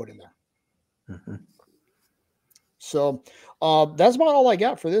money put in there. So that's about all I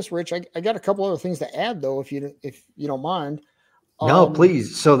got for this, Rich. I got a couple other things to add though, if you don't mind. No,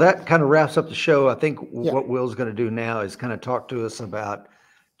 please. So that kind of wraps up the show. I think what Will's going to do now is kind of talk to us about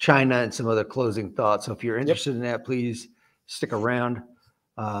China and some other closing thoughts. So if you're interested in that, please stick around.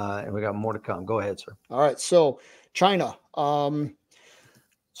 And we got more to come. Go ahead, sir. All right. So China.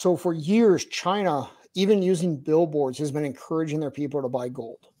 So for years, China, even using billboards, has been encouraging their people to buy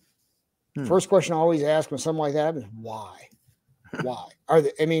gold. First question I always ask when something like that happens, why? Why? Are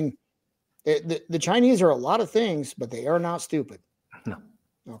they, I mean, the Chinese are a lot of things, but they are not stupid. No.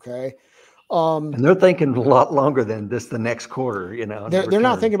 Okay. And they're thinking a lot longer than the next quarter, you know. They're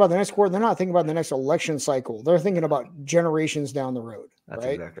not thinking about the next quarter. They're not thinking about the next election cycle. They're thinking about generations down the road. That's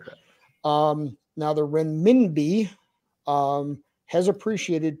right? Exactly right. Now the renminbi has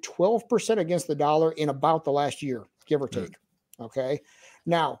appreciated 12% against the dollar in about the last year, give or take. Okay.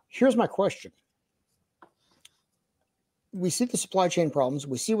 Now, here's my question. We see the supply chain problems.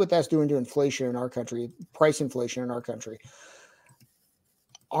 We see what that's doing to inflation in our country, price inflation in our country.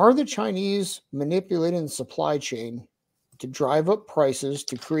 Are the Chinese manipulating the supply chain to drive up prices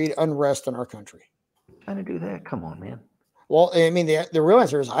to create unrest in our country? Trying to do that? Come on, man. Well, I mean, the real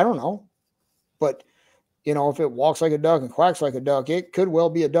answer is I don't know. But, you know, if it walks like a duck and quacks like a duck, it could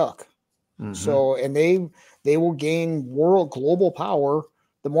well be a duck. So, and they will gain global power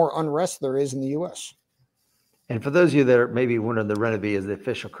the more unrest there is in the U.S. And for those of you that are maybe wondering, the renminbi is the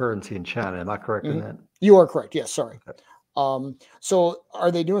official currency in China. Am I correct in that? You are correct. Yes. Sorry. Okay. So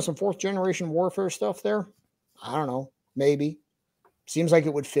are they doing some fourth generation warfare stuff there? I don't know. Maybe. Seems like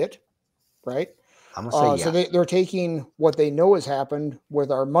it would fit, right? I'm gonna say So they're taking what they know has happened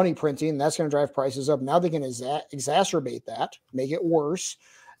with our money printing. That's going to drive prices up. Now they can exacerbate that, make it worse,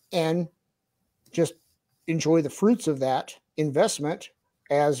 and just enjoy the fruits of that investment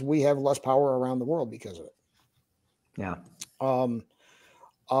as we have less power around the world because of it. Yeah.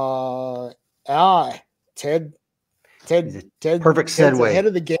 Ted, perfect segue. Ahead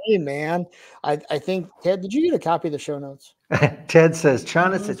of the game, man. I think, Ted, did you get a copy of the show notes? Ted says,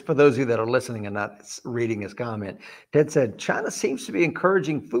 China, for those of you that are listening and not reading his comment, Ted said, China seems to be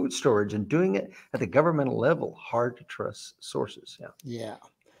encouraging food storage and doing it at the governmental level. Hard to trust sources. Yeah. Yeah.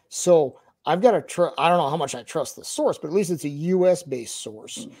 So I've got to I don't know how much I trust the source, but at least it's a U.S. based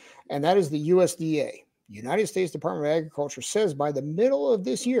source. And that is the USDA. United States Department of Agriculture says by the middle of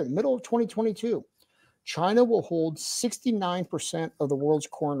this year, the middle of 2022, China will hold 69% of the world's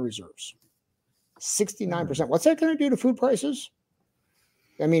corn reserves. 69%. What's that going to do to food prices?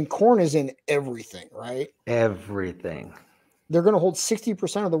 I mean, corn is in everything, right? Everything. They're going to hold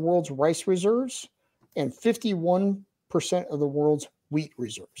 60% of the world's rice reserves and 51% of the world's wheat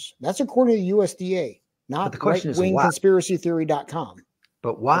reserves. That's according to the USDA, not rightwingconspiracytheory.com.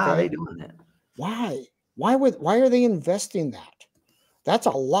 But why are they doing that? Why? Why are they investing that? That's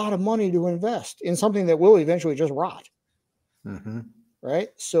a lot of money to invest in something that will eventually just rot. Right?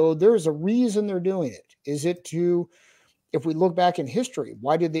 So there's a reason they're doing it. Is it to, if we look back in history,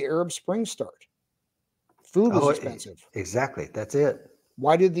 why did the Arab Spring start? Food was expensive. Exactly. That's it.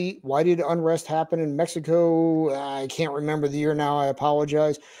 Why did unrest happen in Mexico? I can't remember the year now. I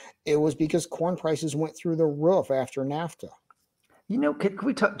apologize. It was because corn prices went through the roof after NAFTA. You know, can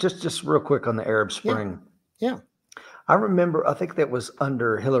we talk just real quick on the Arab Spring? Yeah. I remember, I think that was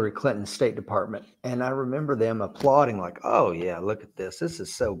under Hillary Clinton's State Department. And I remember them applauding like, oh, yeah, look at this. This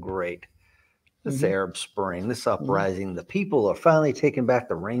is so great. This Arab Spring, this uprising. The people are finally taking back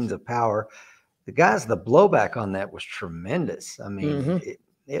the reins of power. The blowback on that was tremendous. I mean,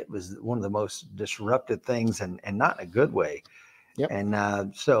 it was one of the most disruptive things and not in a good way. Yep.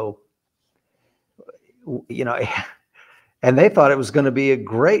 And so, you know, and they thought it was going to be a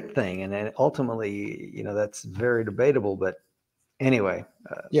great thing. And then ultimately, you know, that's very debatable. But anyway.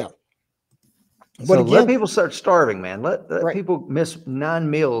 Yeah. So again, let people start starving, man. Let people miss 9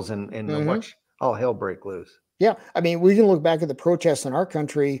 meals and watch all hell break loose. Yeah. I mean, we can look back at the protests in our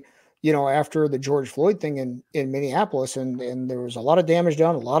country, you know, after the George Floyd thing in Minneapolis, and there was a lot of damage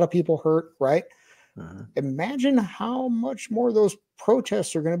done, a lot of people hurt, right? Imagine how much more those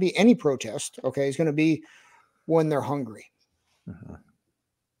protests are going to be. Any protest, okay, is going to be when they're hungry.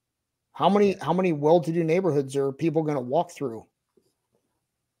 How many well-to-do neighborhoods are people going to walk through?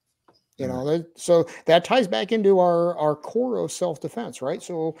 You know, so that ties back into our core of self-defense, right?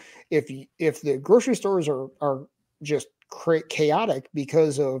 So if the grocery stores are just chaotic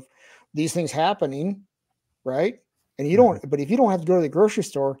because of these things happening, right? And but if you don't have to go to the grocery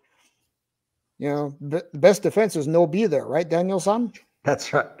store, you know, the best defense is no be there, right, Daniel-san?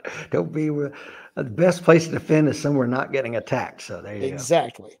 That's right. Don't be the best place to defend is somewhere not getting attacked. So there you go.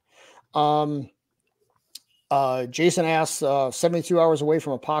 Exactly. Jason asks, 72 hours away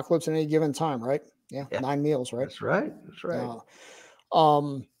from apocalypse at any given time, right? Yeah. 9 meals, right? That's right. That's right.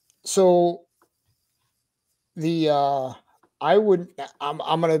 So I'm going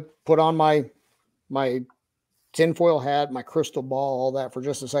to put on my tinfoil hat, my crystal ball, all that for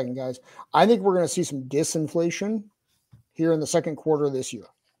just a second, guys. I think we're going to see some disinflation here in the second quarter of this year.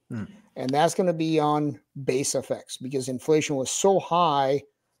 And that's going to be on base effects because inflation was so high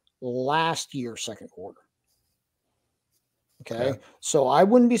last year, second quarter. Okay. So I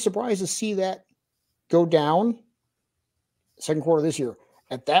wouldn't be surprised to see that go down second quarter this year.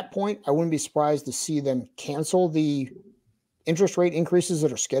 At that point, I wouldn't be surprised to see them cancel the interest rate increases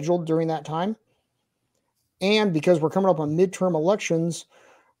that are scheduled during that time. And because we're coming up on midterm elections,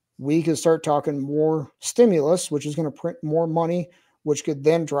 we could start talking more stimulus, which is going to print more money, which could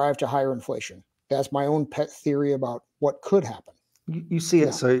then drive to higher inflation. That's my own pet theory about what could happen. You see it.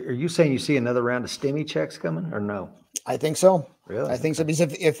 Yeah. So are you saying you see another round of stimmy checks coming or no? I think so. Really? I think so, because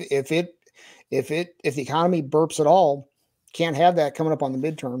if the economy burps at all, can't have that coming up on the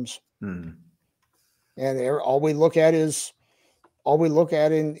midterms. And all we look at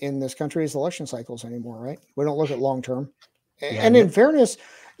in this country is election cycles anymore, right? We don't look at long term. Yeah, and in fairness,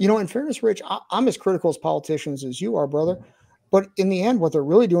 Rich, I'm as critical as politicians as you are, brother. But in the end, what they're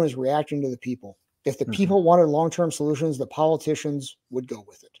really doing is reacting to the people. If the people wanted long-term solutions, the politicians would go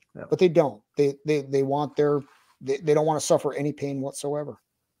with it. Yeah. But they don't. They don't want to suffer any pain whatsoever.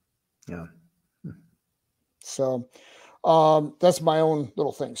 Yeah. So that's my own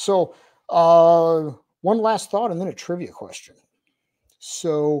little thing. So one last thought and then a trivia question.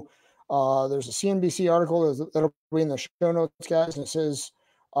 So there's a CNBC article that'll be in the show notes, guys, and it says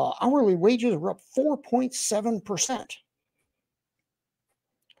hourly wages were up 4.7%.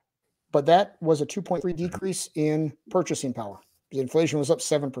 But that was a 2.3 decrease in purchasing power. The inflation was up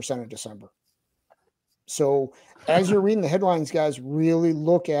 7% in December. So as you're reading the headlines, guys, really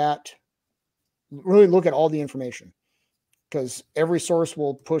look at all the information, because every source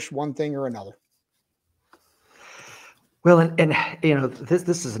will push one thing or another. Well, and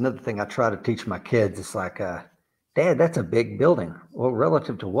this is another thing I try to teach my kids. It's like, Dad, that's a big building. Well,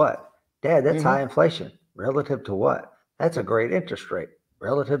 relative to what? Dad, that's high inflation. Relative to what? That's a great interest rate.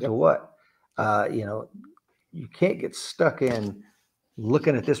 Relative to what? You can't get stuck in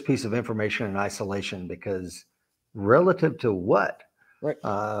looking at this piece of information in isolation, because relative to what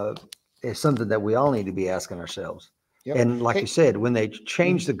is something that we all need to be asking ourselves. Yep. And like you said, when they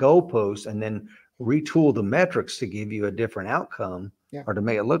change the goalposts and then retool the metrics to give you a different outcome or to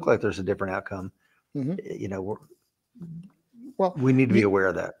make it look like there's a different outcome, we need to be aware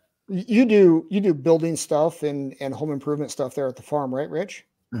of that. You do building stuff and home improvement stuff there at the farm, right, Rich?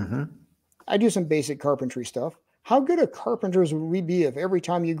 I do some basic carpentry stuff. How good of carpenters would we be if every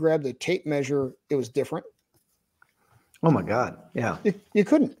time you grabbed the tape measure, it was different? Oh my God. Yeah. You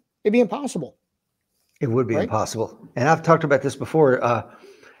couldn't. It'd be impossible. It would be impossible. And I've talked about this before.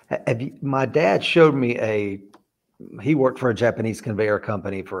 My dad showed me he worked for a Japanese conveyor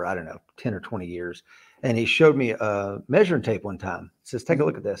company for, 10 or 20 years. And he showed me a measuring tape one time. He says, take a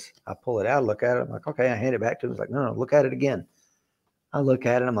look at this. I pull it out, look at it. I'm like, okay, I hand it back to him. He's like, no, look at it again. I look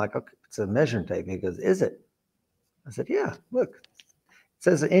at it. I'm like, okay, it's a measuring tape. He goes, is it? I said, yeah, look. It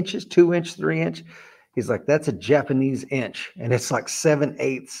says inches, 2 inch, 3 inch. He's like, that's a Japanese inch. And it's like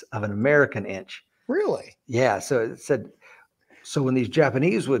 7/8 of an American inch. Really? Yeah. So it said, so when these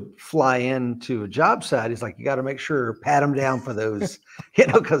Japanese would fly into a job site, he's like, you got to make sure, pat them down for those,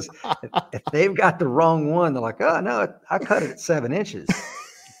 because if they've got the wrong one, they're like, oh, no, I cut it at 7 inches.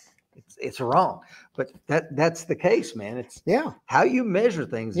 It's wrong. But that's the case, man. It's how you measure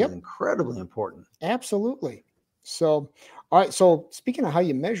things is incredibly important. Absolutely. So, all right. So speaking of how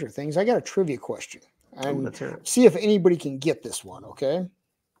you measure things, I got a trivia question. And see if anybody can get this one. Okay.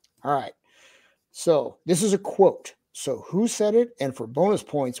 All right. So this is a quote. So who said it? And for bonus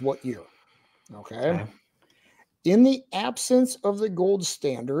points, what year? Okay. In the absence of the gold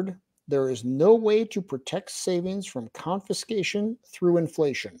standard, there is no way to protect savings from confiscation through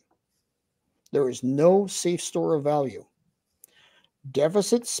inflation. There is no safe store of value.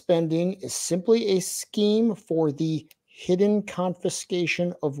 Deficit spending is simply a scheme for the hidden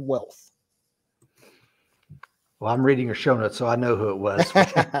confiscation of wealth. Well, I'm reading your show notes, so I know who it was.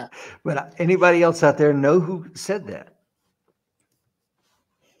 But anybody else out there know who said that?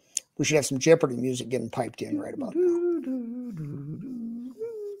 We should have some Jeopardy music getting piped in right about now.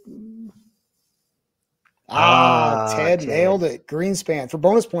 Ted nailed it. Greenspan. For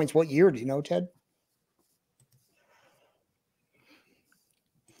bonus points, what year do you know, Ted?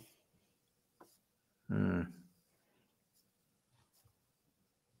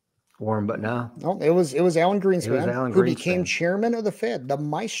 Warren, but no, it was Alan Greenspan, who became chairman of the Fed, the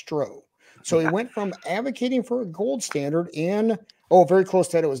maestro. So he went from advocating for a gold standard in very close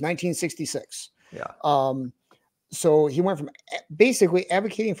to it. It was 1966. Yeah. So he went from basically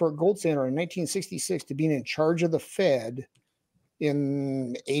advocating for a gold standard in 1966 to being in charge of the Fed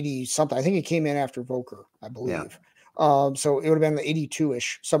in 80 something. I think he came in after Volcker, I believe. Yeah. So it would have been the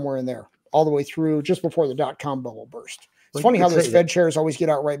 82-ish, somewhere in there, all the way through just before the dot-com bubble burst. It's funny how those Fed chairs always get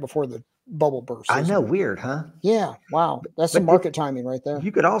out right before the bubble bursts. I know, weird, huh? Yeah, wow. That's some market timing right there.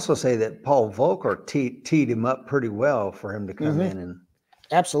 You could also say that Paul Volcker teed him up pretty well for him to come in and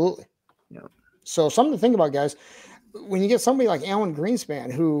Absolutely. Yeah. So something to think about, guys. When you get somebody like Alan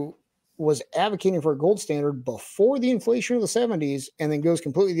Greenspan, who was advocating for a gold standard before the inflation of the 70s and then goes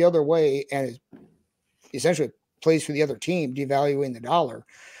completely the other way and is essentially plays for the other team, devaluing the dollar.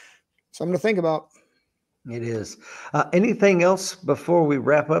 Something to think about. It is. Anything else before we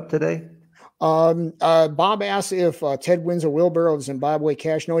wrap up today? Bob asks if Ted wins a wheelbarrow of Zimbabwe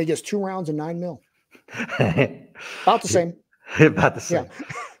cash. No, he gets 2 rounds and $9 million. About the same. About the same. Yeah.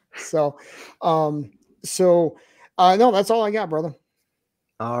 So, no, that's all I got, brother.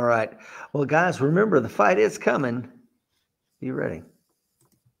 All right. Well, guys, remember the fight is coming. Be ready.